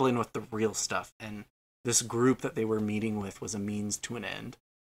gambling with the real stuff, and this group that they were meeting with was a means to an end.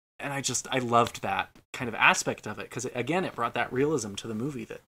 I loved that kind of aspect of it, because again, it brought that realism to the movie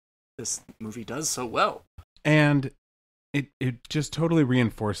that this movie does so well. And it just totally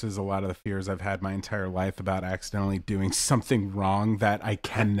reinforces a lot of the fears I've had my entire life about accidentally doing something wrong that I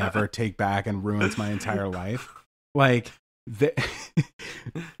can never take back and ruins my entire life. Like that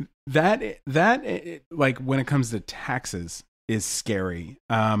like when it comes to taxes is scary.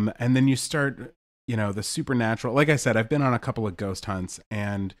 And then you start, the supernatural. Like I said, I've been on a couple of ghost hunts,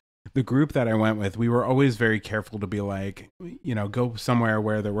 and the group that I went with, we were always very careful to be like, go somewhere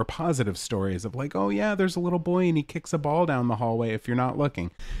where there were positive stories of like, oh yeah, there's a little boy and he kicks a ball down the hallway if you're not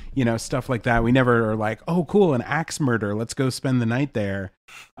looking, stuff like that. We never are like, oh cool, an axe murder, let's go spend the night there.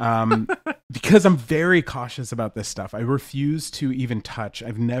 Because I'm very cautious about this stuff. I refuse to even touch.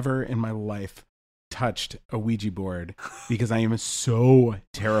 I've never in my life touched a Ouija board because I am so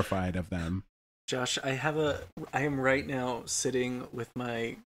terrified of them. Josh, I am right now sitting with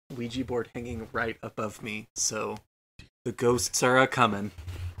my Ouija board hanging right above me, so the ghosts are a-coming.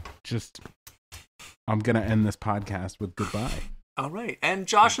 I'm gonna end this podcast with goodbye. All right, and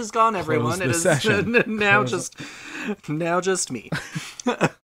Josh is gone, everyone. Close the session. now just me.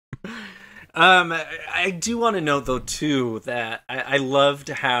 I do want to note, though, too, that I loved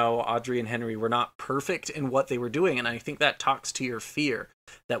how Audrey and Henry were not perfect in what they were doing, and I think that talks to your fear.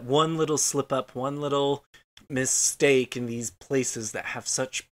 That one little slip-up, one little mistake in these places that have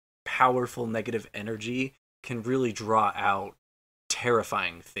such powerful negative energy can really draw out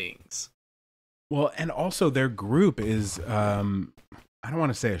terrifying things. Well, and also their group is, I don't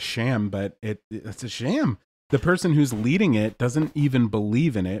want to say a sham, but it's a sham. The person who's leading it doesn't even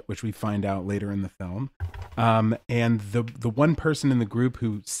believe in it, which we find out later in the film. And the one person in the group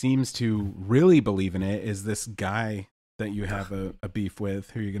who seems to really believe in it is this guy that you have a beef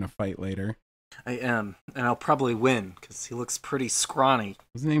with, who you're going to fight later. I am, and I'll probably win, because he looks pretty scrawny.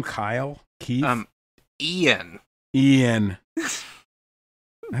 What's his name? Kyle? Keith? Ian. Ian.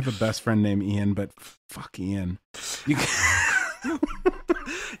 I have a best friend named Ian, but fuck Ian.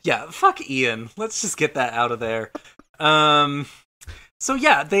 Yeah, fuck Ian. Let's just get that out of there. So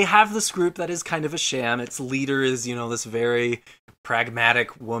yeah, they have this group that is kind of a sham. Its leader is, this very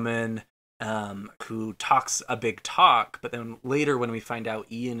pragmatic woman who talks a big talk, but then later when we find out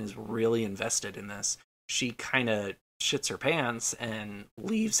Ian is really invested in this, she kind of shits her pants and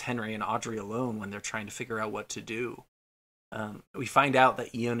leaves Henry and Audrey alone when they're trying to figure out what to do. We find out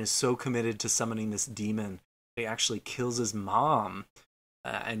that Ian is so committed to summoning this demon, he actually kills his mom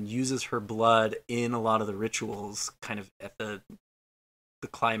and uses her blood in a lot of the rituals kind of at the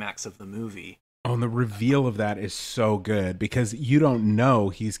climax of the movie. Oh, and the reveal of that is so good because you don't know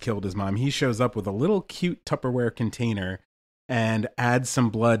he's killed his mom. He shows up with a little cute Tupperware container and adds some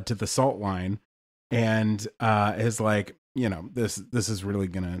blood to the salt line and is like, this is really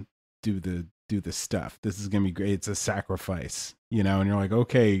gonna do the stuff. This is gonna be great. It's a sacrifice, and you're like,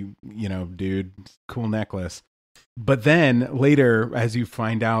 okay, dude, cool necklace. But then later, as you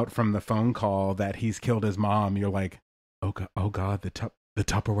find out from the phone call that he's killed his mom, you're like, oh god, the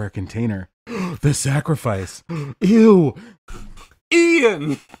Tupperware container. The sacrifice. Ew.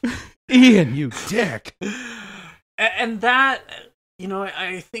 Ian, you dick. And that,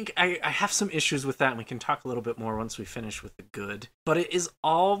 I think I have some issues with that, and we can talk a little bit more once we finish with the good. But it is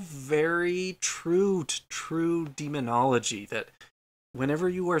all very true to true demonology, that whenever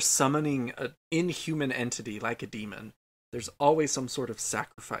you are summoning an inhuman entity like a demon, there's always some sort of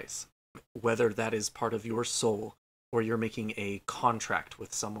sacrifice, whether that is part of your soul, or you're making a contract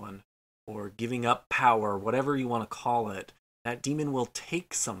with someone, or giving up power, whatever you want to call it. That demon will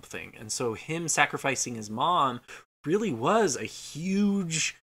take something. And so him sacrificing his mom really was a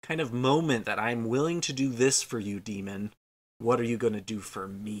huge kind of moment that I'm willing to do this for you, demon. What are you going to do for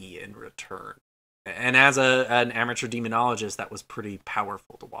me in return? And as an amateur demonologist, that was pretty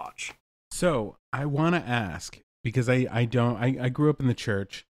powerful to watch. So I want to ask, because I grew up in the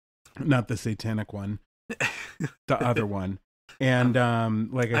church, not the satanic one, the other one. And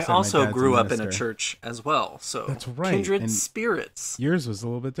like I said, I also grew up in a minister. church as well. So that's right. Kindred and spirits. Yours was a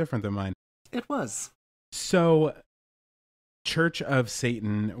little bit different than mine. It was. So Church of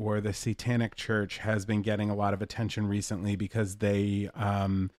Satan, or the Satanic Church, has been getting a lot of attention recently because they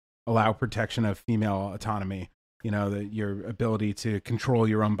allow protection of female autonomy. Your ability to control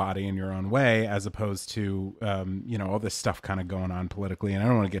your own body in your own way, as opposed to, all this stuff kind of going on politically. And I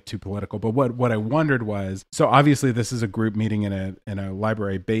don't want to get too political, but what I wondered was, so obviously this is a group meeting in a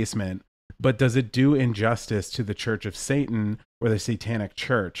library basement, but does it do injustice to the Church of Satan or the Satanic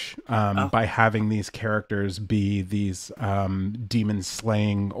Church by having these characters be these demon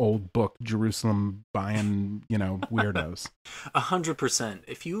slaying old book Jerusalem buying, weirdos? 100%.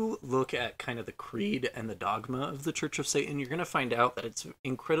 If you look at kind of the creed and the dogma of the Church of Satan, you're going to find out that it's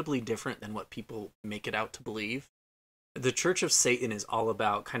incredibly different than what people make it out to believe. The Church of Satan is all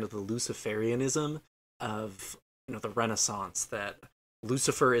about kind of the Luciferianism of, the Renaissance, that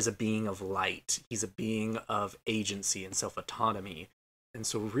Lucifer is a being of light. He's a being of agency and self-autonomy. And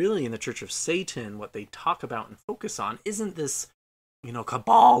so really in the Church of Satan, what they talk about and focus on isn't this,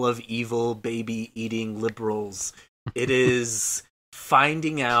 cabal of evil, baby-eating liberals. It is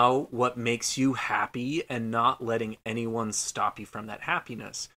finding out what makes you happy and not letting anyone stop you from that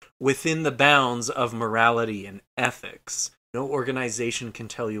happiness within the bounds of morality and ethics. No organization can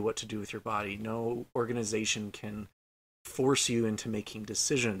tell you what to do with your body. No organization can force you into making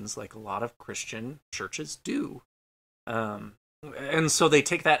decisions like a lot of Christian churches do. And so they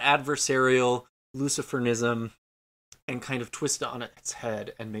take that adversarial Luciferism and kind of twist it on its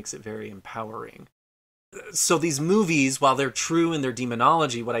head and makes it very empowering. So these movies, while they're true in their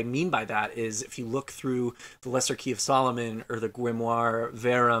demonology, what I mean by that is if you look through the Lesser Key of Solomon or the Grimoire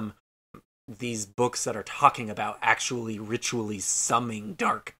Verum, these books that are talking about actually ritually summoning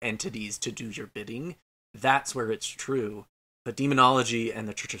dark entities to do your bidding, that's where it's true. But demonology and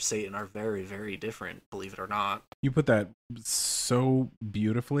the Church of Satan are very, very different, believe it or not. You put that so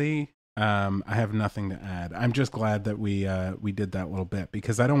beautifully. I have nothing to add. I'm just glad that we did that little bit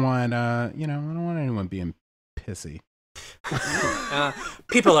because I don't want I don't want anyone being pissy.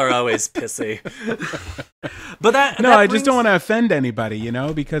 People are always pissy. But I just don't want to offend anybody,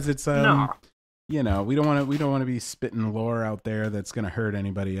 because it's No. we don't want to be spitting lore out there that's going to hurt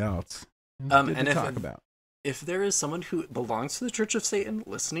anybody else. And if there is someone who belongs to the Church of Satan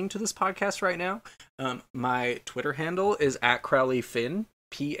listening to this podcast right now, my Twitter handle is @CrowleyFinn,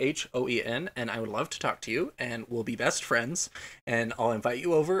 PHOEN, and I would love to talk to you, and we'll be best friends, and I'll invite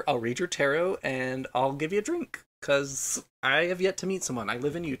you over, I'll read your tarot, and I'll give you a drink, because I have yet to meet someone. I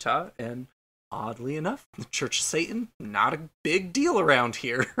live in Utah, and oddly enough, the Church of Satan, not a big deal around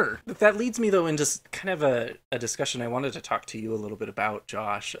here. That leads me, though, into kind of a discussion I wanted to talk to you a little bit about,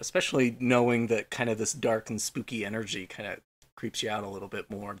 Josh, especially knowing that kind of this dark and spooky energy kind of creeps you out a little bit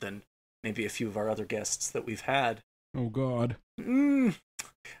more than maybe a few of our other guests that we've had. Oh, God.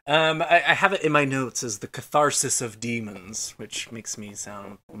 I have it in my notes as the catharsis of demons, which makes me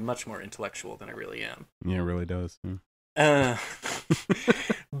sound much more intellectual than I really am. Yeah, it really does.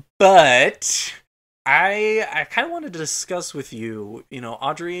 But I kind of wanted to discuss with you,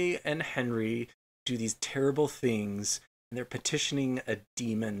 Audrey and Henry do these terrible things, and they're petitioning a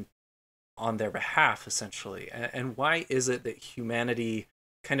demon on their behalf, essentially. And why is it that humanity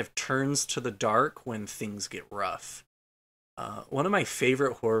kind of turns to the dark when things get rough? One of my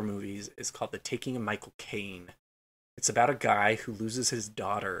favorite horror movies is called The Taking of Michael Caine. It's about a guy who loses his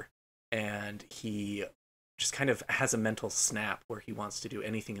daughter, and he just kind of has a mental snap where he wants to do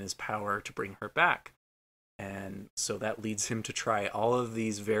anything in his power to bring her back. And so that leads him to try all of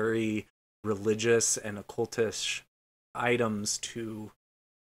these very religious and occultish items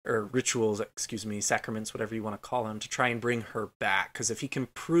or rituals, sacraments, whatever you want to call them, to try and bring her back. Because if he can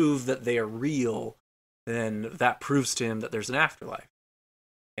prove that they are real, then that proves to him that there's an afterlife.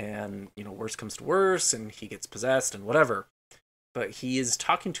 And, worse comes to worse, and he gets possessed and whatever. But he is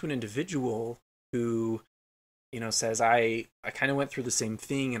talking to an individual who, says, I kind of went through the same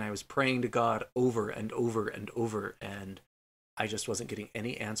thing, and I was praying to God over and over and over, and I just wasn't getting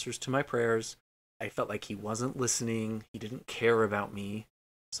any answers to my prayers. I felt like he wasn't listening. He didn't care about me.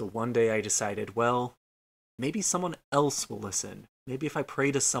 So one day I decided, well, maybe someone else will listen. Maybe if I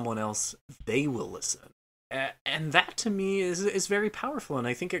pray to someone else, they will listen. And that to me is very powerful. And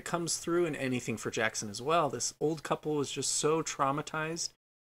I think it comes through in Anything for Jackson as well. This old couple was just so traumatized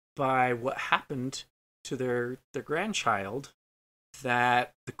by what happened to their grandchild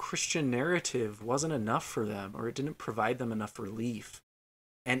that the Christian narrative wasn't enough for them, or it didn't provide them enough relief.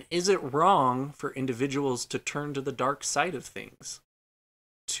 And is it wrong for individuals to turn to the dark side of things?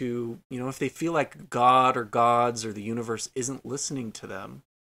 To, if they feel like God or gods or the universe isn't listening to them,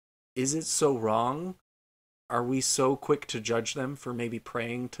 is it so wrong? Are we so quick to judge them for maybe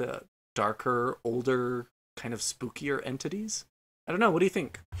praying to darker, older, kind of spookier entities? I don't know. What do you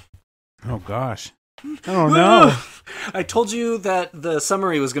think? Oh, gosh. I don't know. I told you that the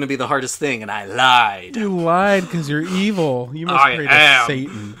summary was going to be the hardest thing, and I lied. You lied because you're evil. You must pray to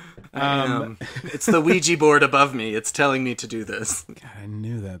Satan. I am. It's the Ouija board above me. It's telling me to do this. God, I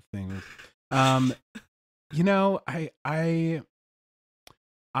knew that thing was...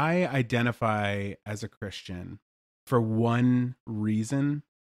 I identify as a Christian for one reason,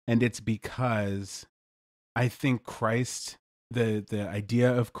 and it's because I think Christ, the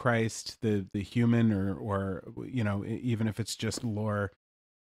idea of Christ, the human or even if it's just lore,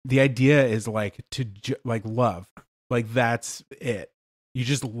 the idea is like to like love, like that's it. You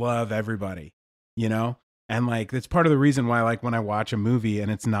just love everybody, you know? And like that's part of the reason why like when I watch a movie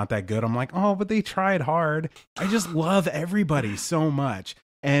and it's not that good, I'm like, "Oh, but they tried hard." I just love everybody so much.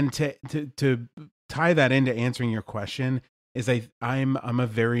 And to tie that into answering your question is I'm a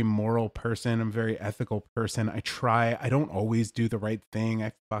very moral person. I'm a very ethical person. I don't always do the right thing.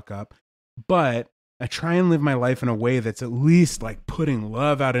 I fuck up. But I try and live my life in a way that's at least like putting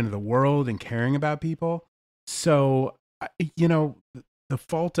love out into the world and caring about people. So, the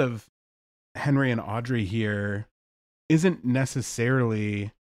fault of Henry and Audrey here isn't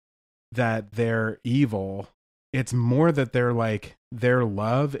necessarily that they're evil. It's more that they're like, their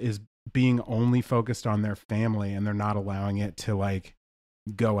love is being only focused on their family and they're not allowing it to like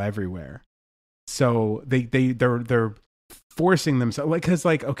go everywhere. So they're forcing themselves, like, cause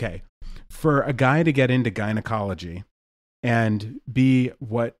like, okay, for a guy to get into gynecology and be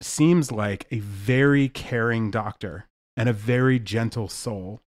what seems like a very caring doctor and a very gentle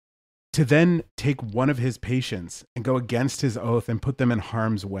soul, to then take one of his patients and go against his oath and put them in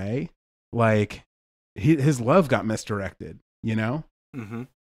harm's way, like his love got misdirected, you know? Mm-hmm.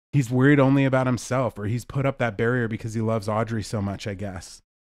 He's worried only about himself, or he's put up that barrier because he loves Audrey so much, I guess.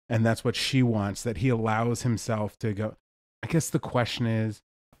 And that's what she wants, that he allows himself to go. I guess the question is,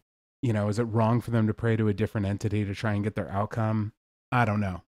 is it wrong for them to pray to a different entity to try and get their outcome? I don't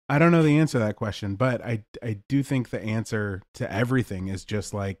know. I don't know the answer to that question, but I do think the answer to everything is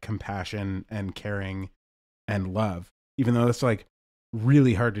just like compassion and caring and love, even though it's like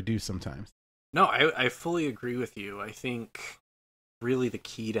really hard to do sometimes. No, I fully agree with you. I think really the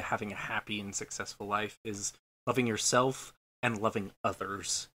key to having a happy and successful life is loving yourself and loving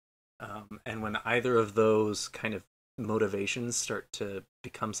others. And when either of those kind of motivations start to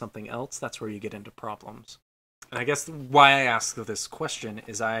become something else, that's where you get into problems. And I guess why I ask this question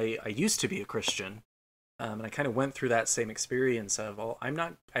is I used to be a Christian, and I kind of went through that same experience of, well,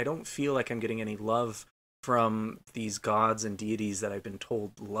 I don't feel like I'm getting any love from these gods and deities that I've been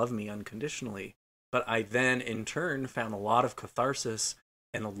told love me unconditionally. But I then, in turn, found a lot of catharsis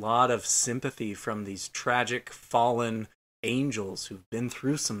and a lot of sympathy from these tragic, fallen angels who've been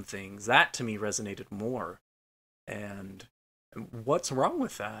through some things. That, to me, resonated more. And what's wrong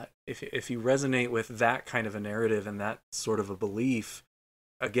with that? If you resonate with that kind of a narrative and that sort of a belief,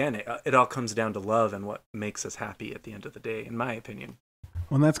 again, it all comes down to love and what makes us happy at the end of the day, in my opinion.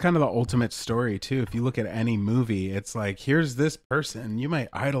 Well, that's kind of the ultimate story, too. If you look at any movie, it's like, here's this person. You might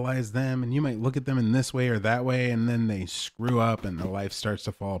idolize them and you might look at them in this way or that way, and then they screw up and their life starts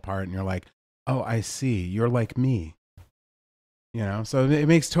to fall apart. And you're like, oh, I see. You're like me. So it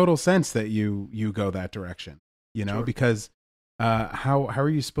makes total sense that you go that direction, Sure. because how are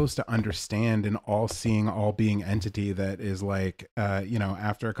you supposed to understand an all-seeing, all-being entity that is like,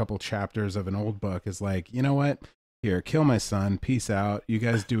 after a couple chapters of an old book is like, you know what? Here, kill my son. Peace out. You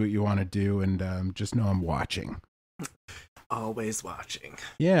guys do what you want to do, and just know I'm watching. Always watching.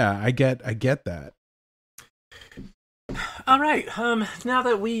 Yeah, I get that. All right. Now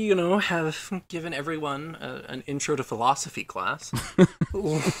that we, have given everyone an intro to philosophy class,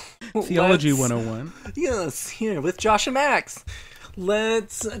 Theology 101. Yes, here with Josh and Max.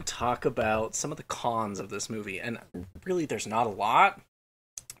 Let's talk about some of the cons of this movie. And really, there's not a lot,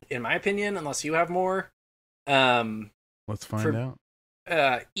 in my opinion, unless you have more. Let's find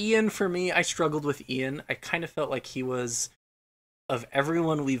out. Ian, for me, I struggled with Ian. I kind of felt like he was, of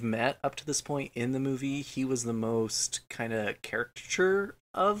everyone we've met up to this point in the movie, he was the most kind of caricature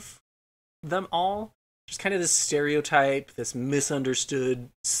of them all. Just kind of this stereotype, this misunderstood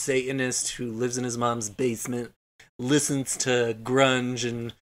Satanist who lives in his mom's basement, listens to grunge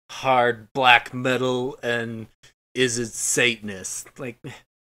and hard black metal, and is a Satanist. Like,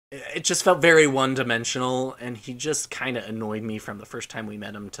 it just felt very one-dimensional, and he just kind of annoyed me from the first time we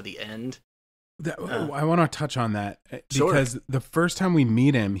met him to the end. I want to touch on that because Sure. the first time we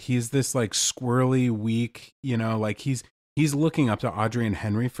meet him, he's this like squirrely, weak, like he's looking up to Audrey and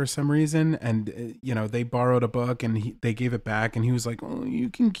Henry for some reason. And, they borrowed a book and they gave it back and he was like, oh, you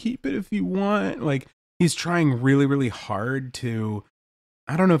can keep it if you want. Like he's trying really, really hard to,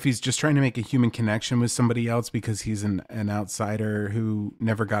 I don't know if he's just trying to make a human connection with somebody else because he's an outsider who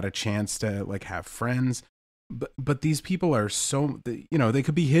never got a chance to like have friends. But these people are so, they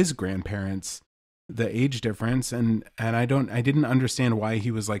could be his grandparents, the age difference. And I didn't understand why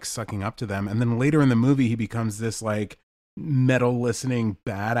he was like sucking up to them. And then later in the movie, he becomes this like metal listening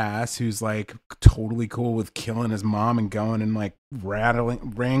badass who's like totally cool with killing his mom and going and like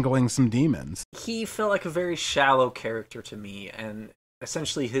wrangling some demons. He felt like a very shallow character to me, and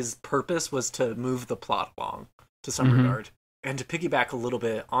essentially his purpose was to move the plot along to some regard. And to piggyback a little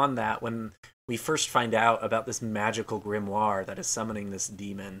bit on that, when we first find out about this magical grimoire that is summoning this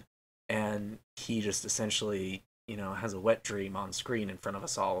demon, and he just essentially, has a wet dream on screen in front of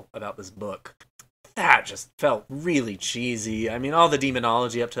us all about this book, that just felt really cheesy. I mean, all the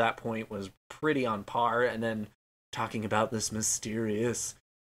demonology up to that point was pretty on par, and then talking about this mysterious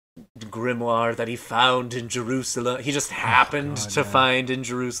grimoire that he found in Jerusalem. He just happened to find in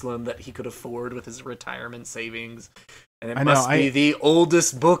Jerusalem that he could afford with his retirement savings. And it must be the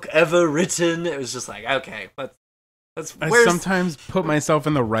oldest book ever written. It was just like, okay, I sometimes put myself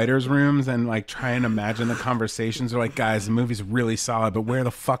in the writers' rooms and like try and imagine the conversations. They're like, guys, the movie's really solid, but where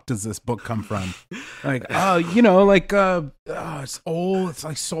the fuck does this book come from? Like, it's old. It's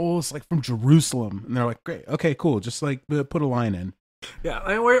like souls, like from Jerusalem. And they're like, great, okay, cool. Just like put a line in. Yeah,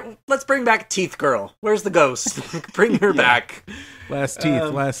 let's bring back Teeth Girl. Where's the ghost? Bring her back. Last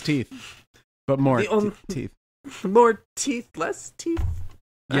teeth, but more teeth. More teeth, less teeth.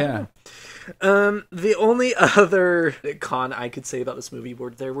 Yeah. The only other con I could say about this movie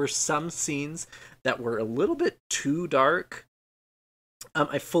were there were some scenes that were a little bit too dark.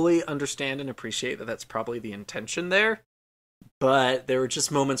 I fully understand and appreciate that that's probably the intention there, but there were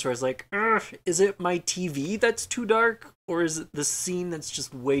just moments where I was like, is it my TV that's too dark, or is it the scene that's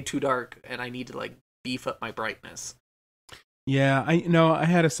just way too dark and I need to like beef up my brightness? Yeah, I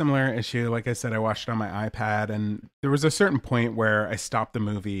had a similar issue. Like I said, I watched it on my iPad, and there was a certain point where I stopped the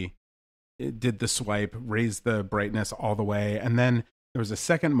movie, did the swipe, raised the brightness all the way, and then there was a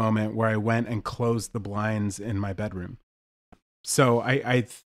second moment where I went and closed the blinds in my bedroom. So I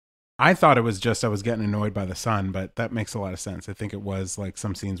thought it was just I was getting annoyed by the sun, but that makes a lot of sense. I think it was like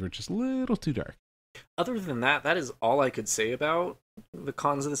some scenes were just a little too dark. Other than that, that is all I could say about the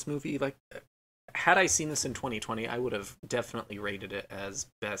cons of this movie. Like, had I seen this in 2020, I would have definitely rated it as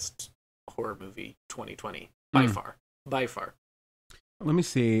best horror movie 2020 by far. Let me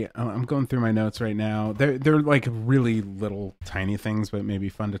see. I'm going through my notes right now. They're like really little tiny things, but maybe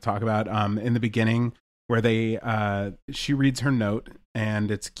fun to talk about. In the beginning, where she reads her note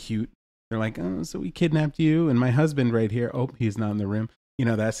and it's cute. They're like, oh, so we kidnapped you and my husband right here. Oh, he's not in the room. You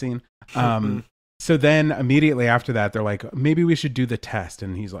know that scene. So then immediately after that, they're like, maybe we should do the test.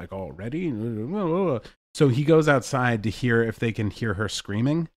 And he's like, oh, ready? So he goes outside to hear if they can hear her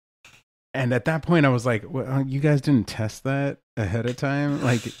screaming. And at that point, I was like, well, you guys didn't test that ahead of time?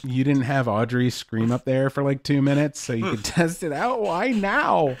 Like, you didn't have Audrey scream up there for like 2 minutes so you could test it out? Why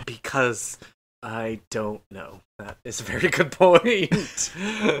now? Because I don't know. That is a very good point.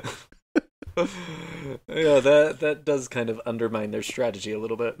 Yeah, that does kind of undermine their strategy a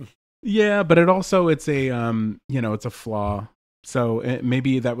little bit. Yeah, but it's a flaw. So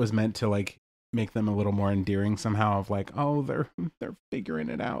maybe that was meant to like make them a little more endearing somehow. Of like, oh, they're figuring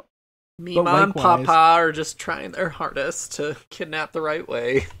it out. Mima and Papa are just trying their hardest to kidnap the right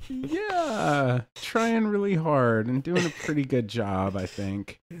way. Yeah, trying really hard and doing a pretty good job, I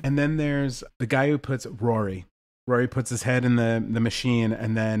think. And then there's the guy who puts Rory. Rory puts his head in the machine,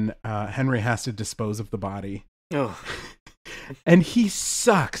 and then Henry has to dispose of the body. Oh, and he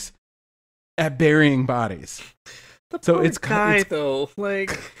sucks at burying bodies. It's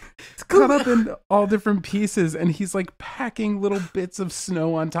cut up in all different pieces, and he's like packing little bits of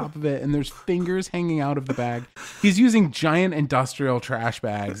snow on top of it, and there's fingers hanging out of the bag. He's using giant industrial trash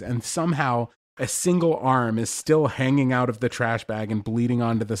bags, and somehow a single arm is still hanging out of the trash bag and bleeding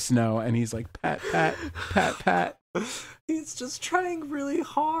onto the snow, and he's like, pat, pat, pat, pat. He's just trying really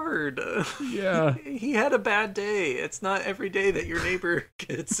hard. Yeah. He had a bad day. It's not every day that your neighbor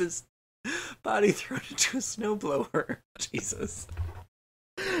gets his body thrown into a snowblower. Jesus.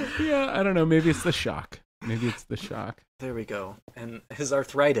 Yeah, I don't know. Maybe it's the shock. There we go. And his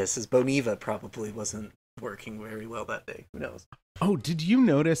arthritis, his Boniva probably wasn't working very well that day. Who knows? Oh, did you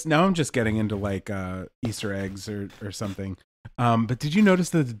notice? Now I'm just getting into like Easter eggs or something. But did you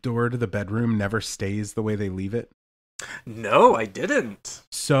notice that the door to the bedroom never stays the way they leave it? No, I didn't.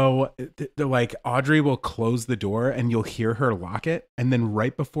 So like Audrey will close the door and you'll hear her lock it. And then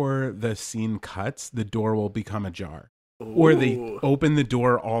right before the scene cuts, the door will become ajar. Ooh. Or they open the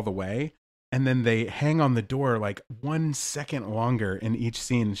door all the way. And then they hang on the door like 1 second longer in each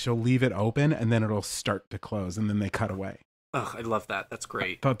scene. She'll leave it open and then it'll start to close. And then they cut away. Oh, I love that. That's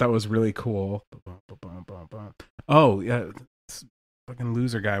great. I thought that was really cool. Oh, yeah. Fucking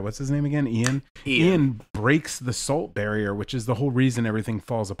loser guy. What's his name again? Ian breaks the salt barrier, which is the whole reason everything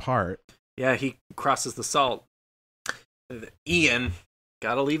falls apart. Yeah, he crosses the salt. Ian.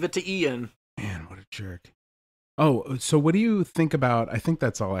 Gotta leave it to Ian. Man, what a jerk. Oh, so what do you think about, I think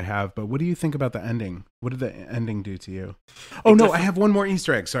that's all I have, but what do you think about the ending? What did the ending do to you? Oh, no, I have one more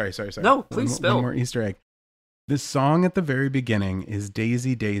Easter egg. Sorry. No, please spill. One more Easter egg. This song at the very beginning is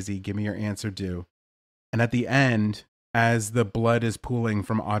Daisy, Daisy, give me your answer due. And at the end, as the blood is pooling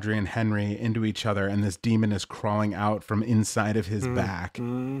from Audrey and Henry into each other and this demon is crawling out from inside of his back,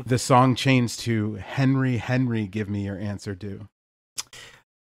 the song changed to Henry, Henry, give me your answer due.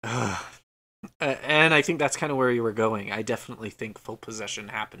 And I think that's kind of where you were going. I definitely think full possession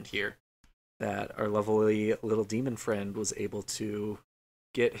happened here. That our lovely little demon friend was able to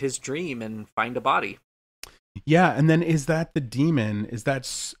get his dream and find a body. Yeah, and then is that the demon? Is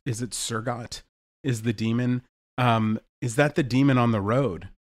it Surgot? Is the demon? Is that the demon on the road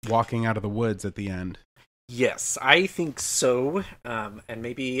walking out of the woods at the end? Yes, I think so. And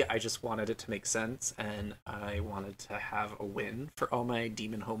maybe I just wanted it to make sense, and I wanted to have a win for all my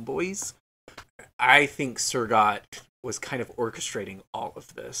demon homeboys. I think Surgot was kind of orchestrating all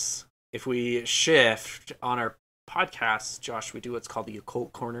of this. If we shift on our podcast, Josh, we do what's called the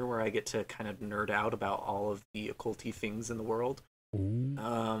Occult Corner, where I get to kind of nerd out about all of the occulty things in the world.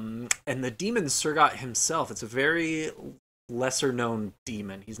 And the demon Surgot himself, it's a very lesser known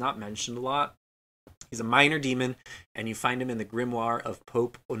demon. He's not mentioned a lot. He's a minor demon, and you find him in the grimoire of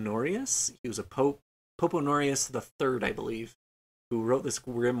Pope Honorius. He was a Pope Honorius III, I believe, who wrote this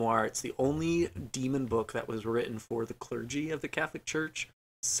grimoire. It's the only demon book that was written for the clergy of the Catholic Church.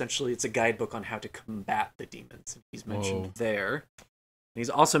 Essentially, it's a guidebook on how to combat the demons. He's mentioned there. And he's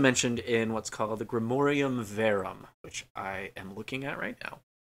also mentioned in what's called the Grimorium Verum, which I am looking at right now.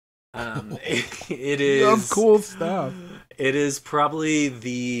 It is... Love cool stuff. It is probably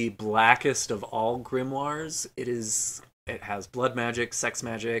the blackest of all grimoires. It has blood magic, sex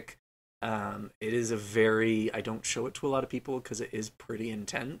magic. It is a very... I don't show it to a lot of people because it is pretty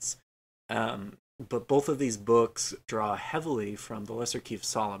intense. But both of these books draw heavily from the Lesser Key of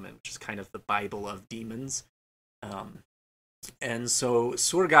Solomon, which is kind of the Bible of demons. And so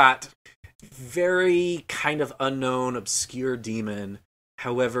Surgot, very kind of unknown, obscure demon.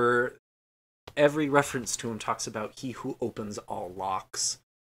 However, every reference to him talks about he who opens all locks.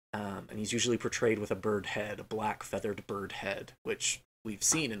 And he's usually portrayed with a bird head, a black feathered bird head, which we've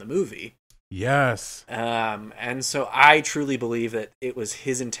seen in the movie. Yes. And so I truly believe that it was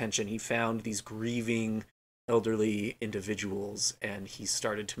his intention. He found these grieving elderly individuals and he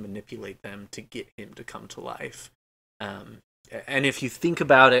started to manipulate them to get him to come to life. And if you think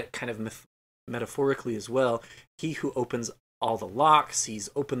about it kind of metaphorically as well, he who opens all the locks, he's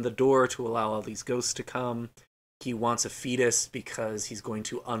opened the door to allow all these ghosts to come. He wants a fetus because he's going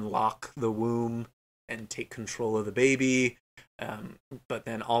to unlock the womb and take control of the baby. But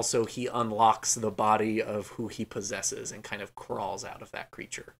then also he unlocks the body of who he possesses and kind of crawls out of that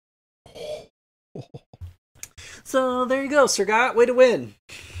creature. So there you go, Surgot. Way to win.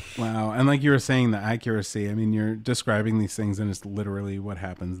 Wow. And like you were saying, the accuracy, I mean, you're describing these things and it's literally what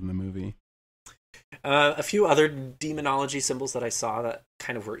happens in the movie. A few other demonology symbols that I saw that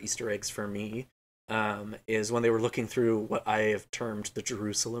kind of were Easter eggs for me is when they were looking through what I have termed the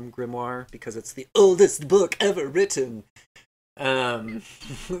Jerusalem Grimoire, because it's the oldest book ever written. There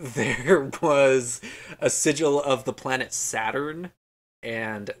was a sigil of the planet Saturn,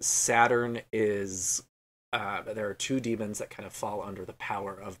 and Saturn is there are two demons that kind of fall under the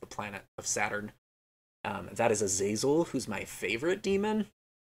power of the planet of Saturn. That is Azazel, who's my favorite demon.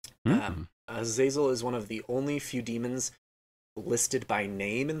 Azazel is one of the only few demons listed by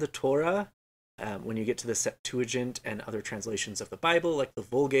name in the Torah. When you get to the Septuagint and other translations of the Bible, like the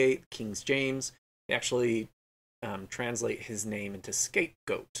Vulgate, King James, they actually translate his name into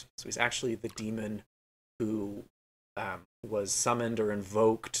scapegoat. So he's actually the demon who was summoned or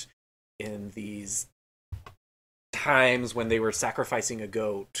invoked in these times when they were sacrificing a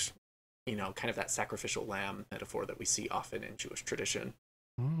goat, you know, kind of that sacrificial lamb metaphor that we see often in Jewish tradition.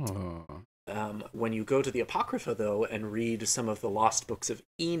 Oh. When you go to the Apocrypha, though, and read some of the lost books of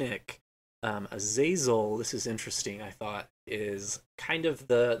Enoch, Azazel, this is interesting, I thought, is kind of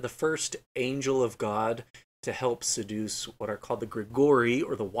the first angel of God to help seduce what are called the Grigori,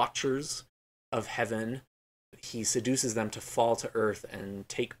 or the Watchers of Heaven. He seduces them to fall to earth and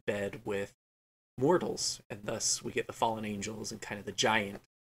take bed with mortals, and thus we get the fallen angels and kind of the giant,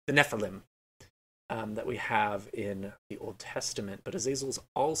 the Nephilim, that we have in the Old Testament. But Azazel's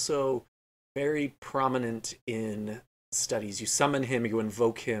also very prominent in studies. You summon him, you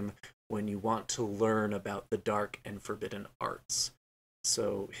invoke him when you want to learn about the dark and forbidden arts.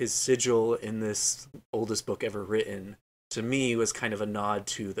 So his sigil in this oldest book ever written to me was kind of a nod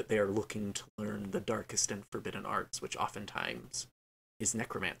to that they are looking to learn the darkest and forbidden arts, which oftentimes is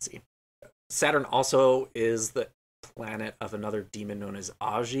necromancy. Saturn also is the planet of another demon known as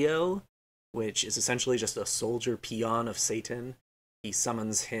Agiel, which is essentially just a soldier peon of Satan. He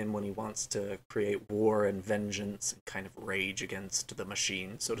summons him when he wants to create war and vengeance and kind of rage against the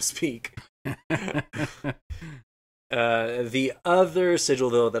machine, so to speak. The other sigil,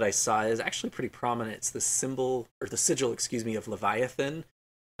 though, that I saw is actually pretty prominent. It's the symbol, or the sigil, excuse me, of Leviathan,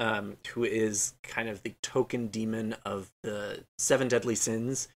 who is kind of the token demon of the 7 deadly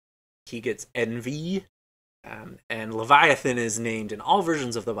sins. He gets envy, and Leviathan is named in all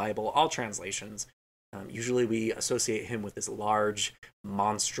versions of the Bible, all translations. Usually we associate him with this large,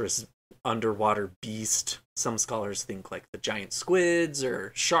 monstrous underwater beast. Some scholars think like the giant squids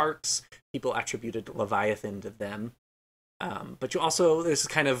or sharks. People attributed Leviathan to them. But you also, this is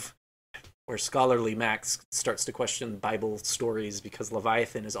kind of where scholarly Max starts to question Bible stories, because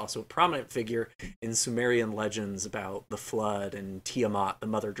Leviathan is also a prominent figure in Sumerian legends about the flood and Tiamat, the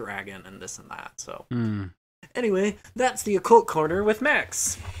mother dragon, and this and that. So anyway, that's the occult corner with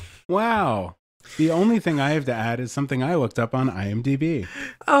Max. Wow. The only thing I have to add is something I looked up on IMDb.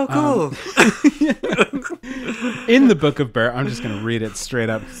 Oh, cool. In the Book of Burr, I'm just going to read it straight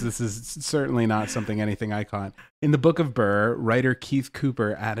up, because this is certainly not anything I caught. In the Book of Burr, writer Keith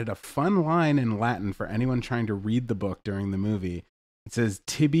Cooper added a fun line in Latin for anyone trying to read the book during the movie. It says,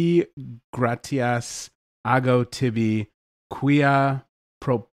 "Tibi gratias ago tibi quia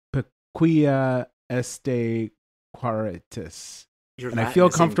propiquia este quaritus." Your And I Latin feel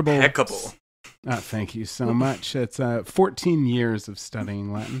is comfortable. impeccable. Thank you so much. It's 14 years of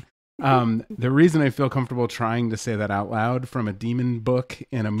studying Latin. The reason I feel comfortable trying to say that out loud from a demon book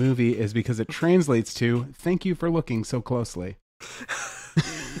in a movie is because it translates to "thank you for looking so closely."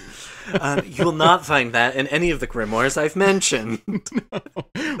 You will not find that in any of the grimoires I've mentioned.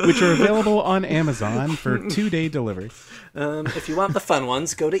 Which are available on Amazon for 2-day delivery. If you want the fun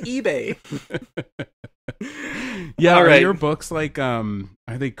ones, go to eBay. Yeah, All are right. your books like, are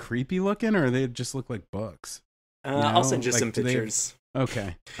they creepy looking, or they just look like books? I'll send you Like, some do they have- pictures.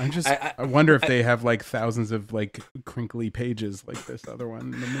 Okay. I wonder if they have like thousands of like crinkly pages like this other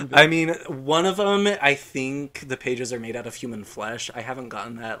one in the movie. I mean, one of them, I think the pages are made out of human flesh. I haven't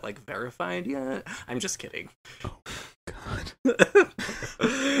gotten that like verified yet. I'm just kidding. Oh, God.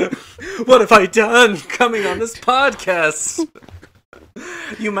 What have I done coming on this podcast?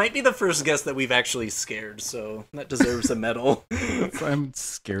 You might be the first guest that we've actually scared, so that deserves a medal. I'm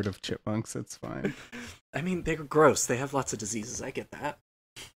scared of chipmunks. It's fine. I mean, they're gross. They have lots of diseases. I get that.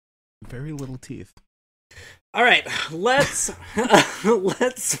 Very little teeth. All right, let's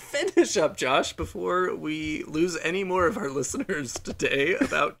finish up, Josh, before we lose any more of our listeners today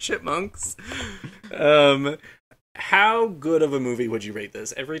about chipmunks. How good of a movie would you rate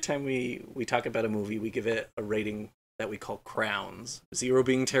this? Every time we talk about a movie, we give it a rating that we call crowns. 0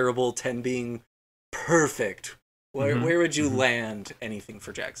 being terrible, 10 being perfect. Where would you land anything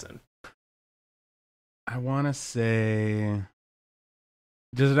for Jackson? I want to say,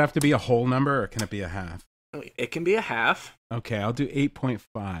 does it have to be a whole number, or can it be a half? It can be a half. Okay, I'll do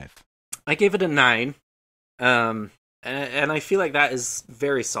 8.5. I gave it a 9. And I feel like that is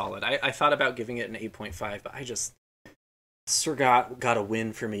very solid. I thought about giving it an 8.5, but I just got a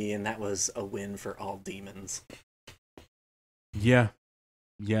win for me, and that was a win for all demons. Yeah.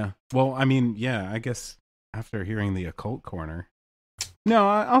 Well, I mean, yeah, I guess after hearing the occult corner, no,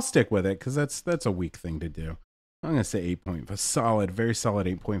 I'll stick with it, because that's a weak thing to do. I'm gonna say 8.5, solid, very solid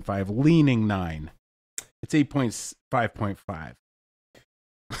 8.5, leaning 9. It's 8.5.5.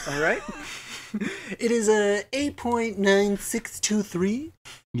 All right. It is a 8.9623.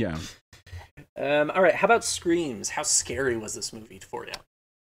 Yeah. All right. How about screams? How scary was this movie for you?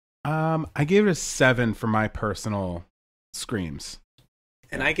 I gave it a 7 for my personal screams.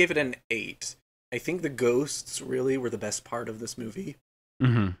 And I gave it an 8. I think the ghosts really were the best part of this movie.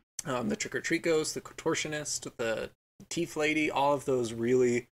 Mm-hmm. The trick-or-treat ghost, the contortionist, the teeth lady, all of those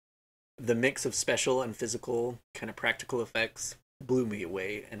really, the mix of special and physical kind of practical effects blew me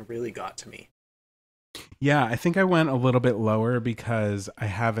away and really got to me. Yeah, I think I went a little bit lower because I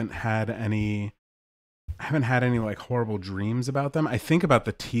haven't had any like horrible dreams about them. I think about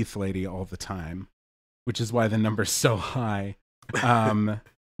the teeth lady all the time, which is why the number's so high.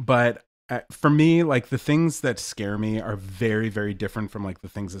 But for me, like, the things that scare me are very, very different from like the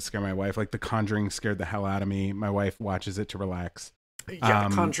things that scare my wife. Like The Conjuring scared the hell out of me. My wife watches it to relax. Yeah,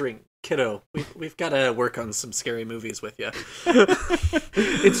 The Conjuring, kiddo. We've got to work on some scary movies with you.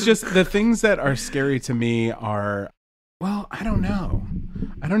 It's just the things that are scary to me are Well, I don't know.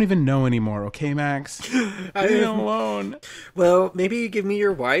 I don't even know anymore. Okay, Max? Leave me alone. Well, maybe give me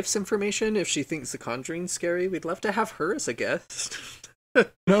your wife's information if she thinks The Conjuring's scary. We'd love to have her as a guest.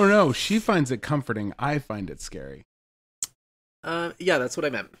 No. She finds it comforting. I find it scary. Yeah, that's what I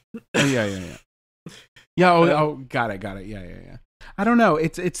meant. Oh, yeah. Yeah, got it. Yeah. I don't know.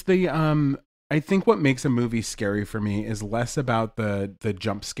 It's the I think what makes a movie scary for me is less about the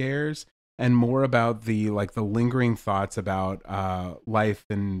jump scares and more about the lingering thoughts about life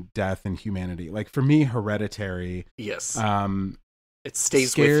and death and humanity. Like for me, Hereditary, yes, it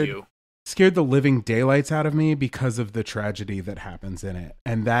stays with you. Scared the living daylights out of me because of the tragedy that happens in it,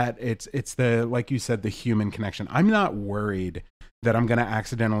 and that it's the, like you said, the human connection. I'm not worried that I'm going to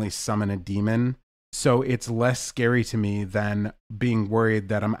accidentally summon a demon, so it's less scary to me than being worried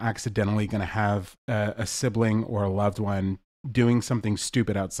that I'm accidentally going to have a sibling or a loved one doing something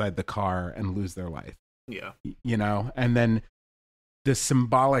stupid outside the car and lose their life. Yeah. And then the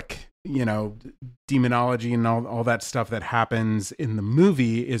symbolic, demonology and all that stuff that happens in the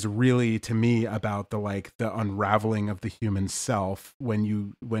movie is really, to me, about the unraveling of the human self when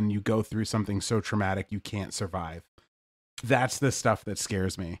you go through something so traumatic you can't survive. That's the stuff that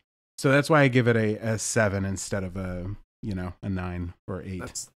scares me. So that's why I give it a 7 instead of a 9 or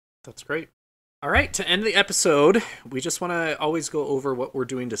 8. That's great. All right, to end the episode, we just want to always go over what we're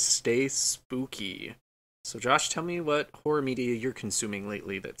doing to stay spooky. So Josh, tell me what horror media you're consuming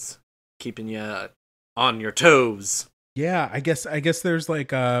lately that's keeping you on your toes. Yeah, I guess there's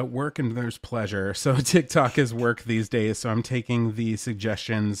work and there's pleasure. So TikTok is work these days. So I'm taking the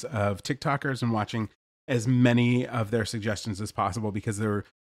suggestions of TikTokers and watching as many of their suggestions as possible, because there are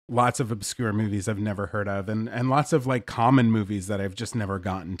lots of obscure movies I've never heard of and lots of common movies that I've just never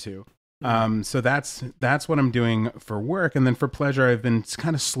gotten to. So that's what I'm doing for work. And then for pleasure, I've been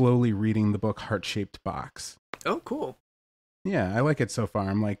kind of slowly reading the book Heart-Shaped Box. Oh, cool. Yeah, I like it so far.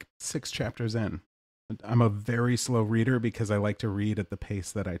 I'm 6 chapters in. I'm a very slow reader because I like to read at the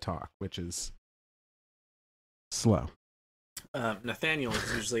pace that I talk, which is slow. Nathaniel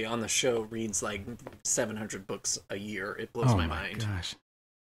is usually on the show, reads 700 books a year. It blows my mind. Gosh.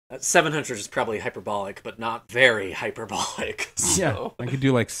 700 is probably hyperbolic, but not very hyperbolic. So. Yeah, I could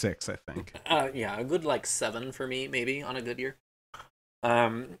do 6, I think. Yeah, a good 7 for me, maybe, on a good year.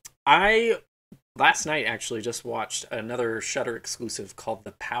 I last night actually just watched another Shudder exclusive called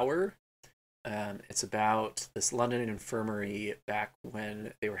The Power. It's about this London infirmary back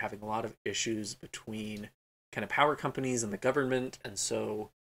when they were having a lot of issues between kind of power companies and the government, and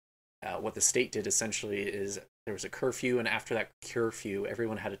so what the state did essentially is there was a curfew, and after that curfew,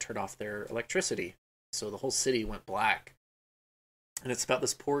 everyone had to turn off their electricity. So the whole city went black. And it's about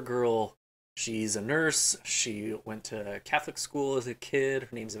this poor girl. She's a nurse. She went to Catholic school as a kid.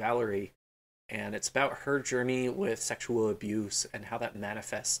 Her name's Valerie. And it's about her journey with sexual abuse and how that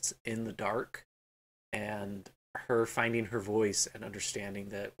manifests in the dark. And her finding her voice and understanding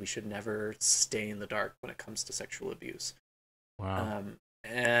that we should never stay in the dark when it comes to sexual abuse. Wow.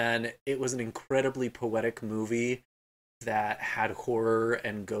 And it was an incredibly poetic movie that had horror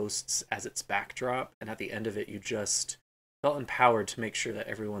and ghosts as its backdrop. And at the end of it, you just felt empowered to make sure that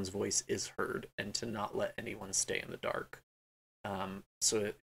everyone's voice is heard and to not let anyone stay in the dark.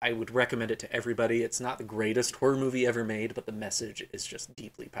 I would recommend it to everybody. It's not the greatest horror movie ever made, but the message is just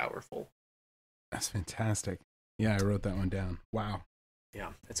deeply powerful. That's fantastic. Yeah, I wrote that one down. Wow. Yeah,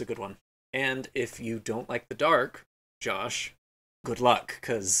 it's a good one. And if you don't like the dark, Josh, good luck,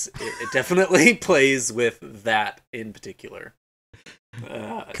 because it definitely plays with that in particular.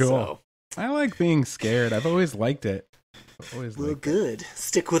 Cool. So. I like being scared. I've always liked it. Well, good.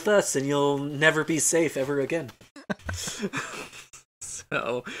 Stick with us and you'll never be safe ever again.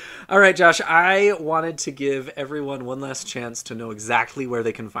 So, all right, Josh, I wanted to give everyone one last chance to know exactly where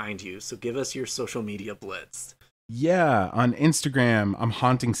they can find you. So give us your social media blitz. Yeah, on Instagram, I'm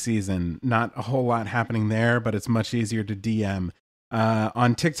Haunting Season. Not a whole lot happening there, but it's much easier to DM.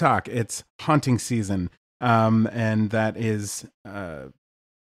 On TikTok, it's Haunting Season. And that is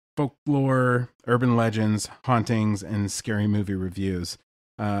folklore, urban legends, hauntings, and scary movie reviews.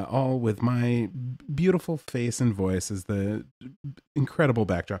 All with my beautiful face and voice as the incredible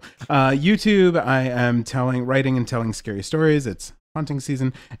backdrop. YouTube, I am writing and telling scary stories. It's Haunting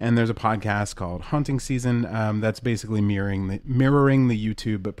Season, and there's a podcast called Haunting Season. That's basically mirroring the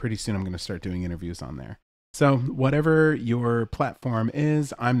YouTube, but pretty soon I'm going to start doing interviews on there. So whatever your platform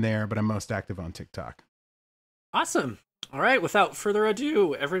is, I'm there, but I'm most active on TikTok. Awesome. All right, without further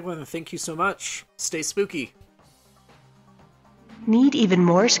ado, everyone, thank you so much. Stay spooky. Need even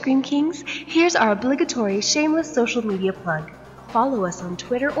more Scream Kings? Here's our obligatory shameless social media plug. Follow us on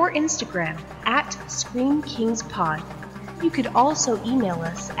Twitter or Instagram @ScreamKingsPod. You could also email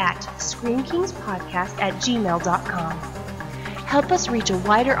us at screamkingspodcast@gmail.com. Help us reach a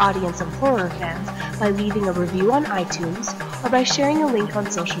wider audience of horror fans by leaving a review on iTunes or by sharing a link on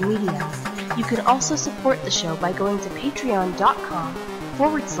social media. You can also support the show by going to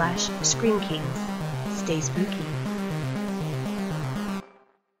patreon.com/screamkings. Stay spooky.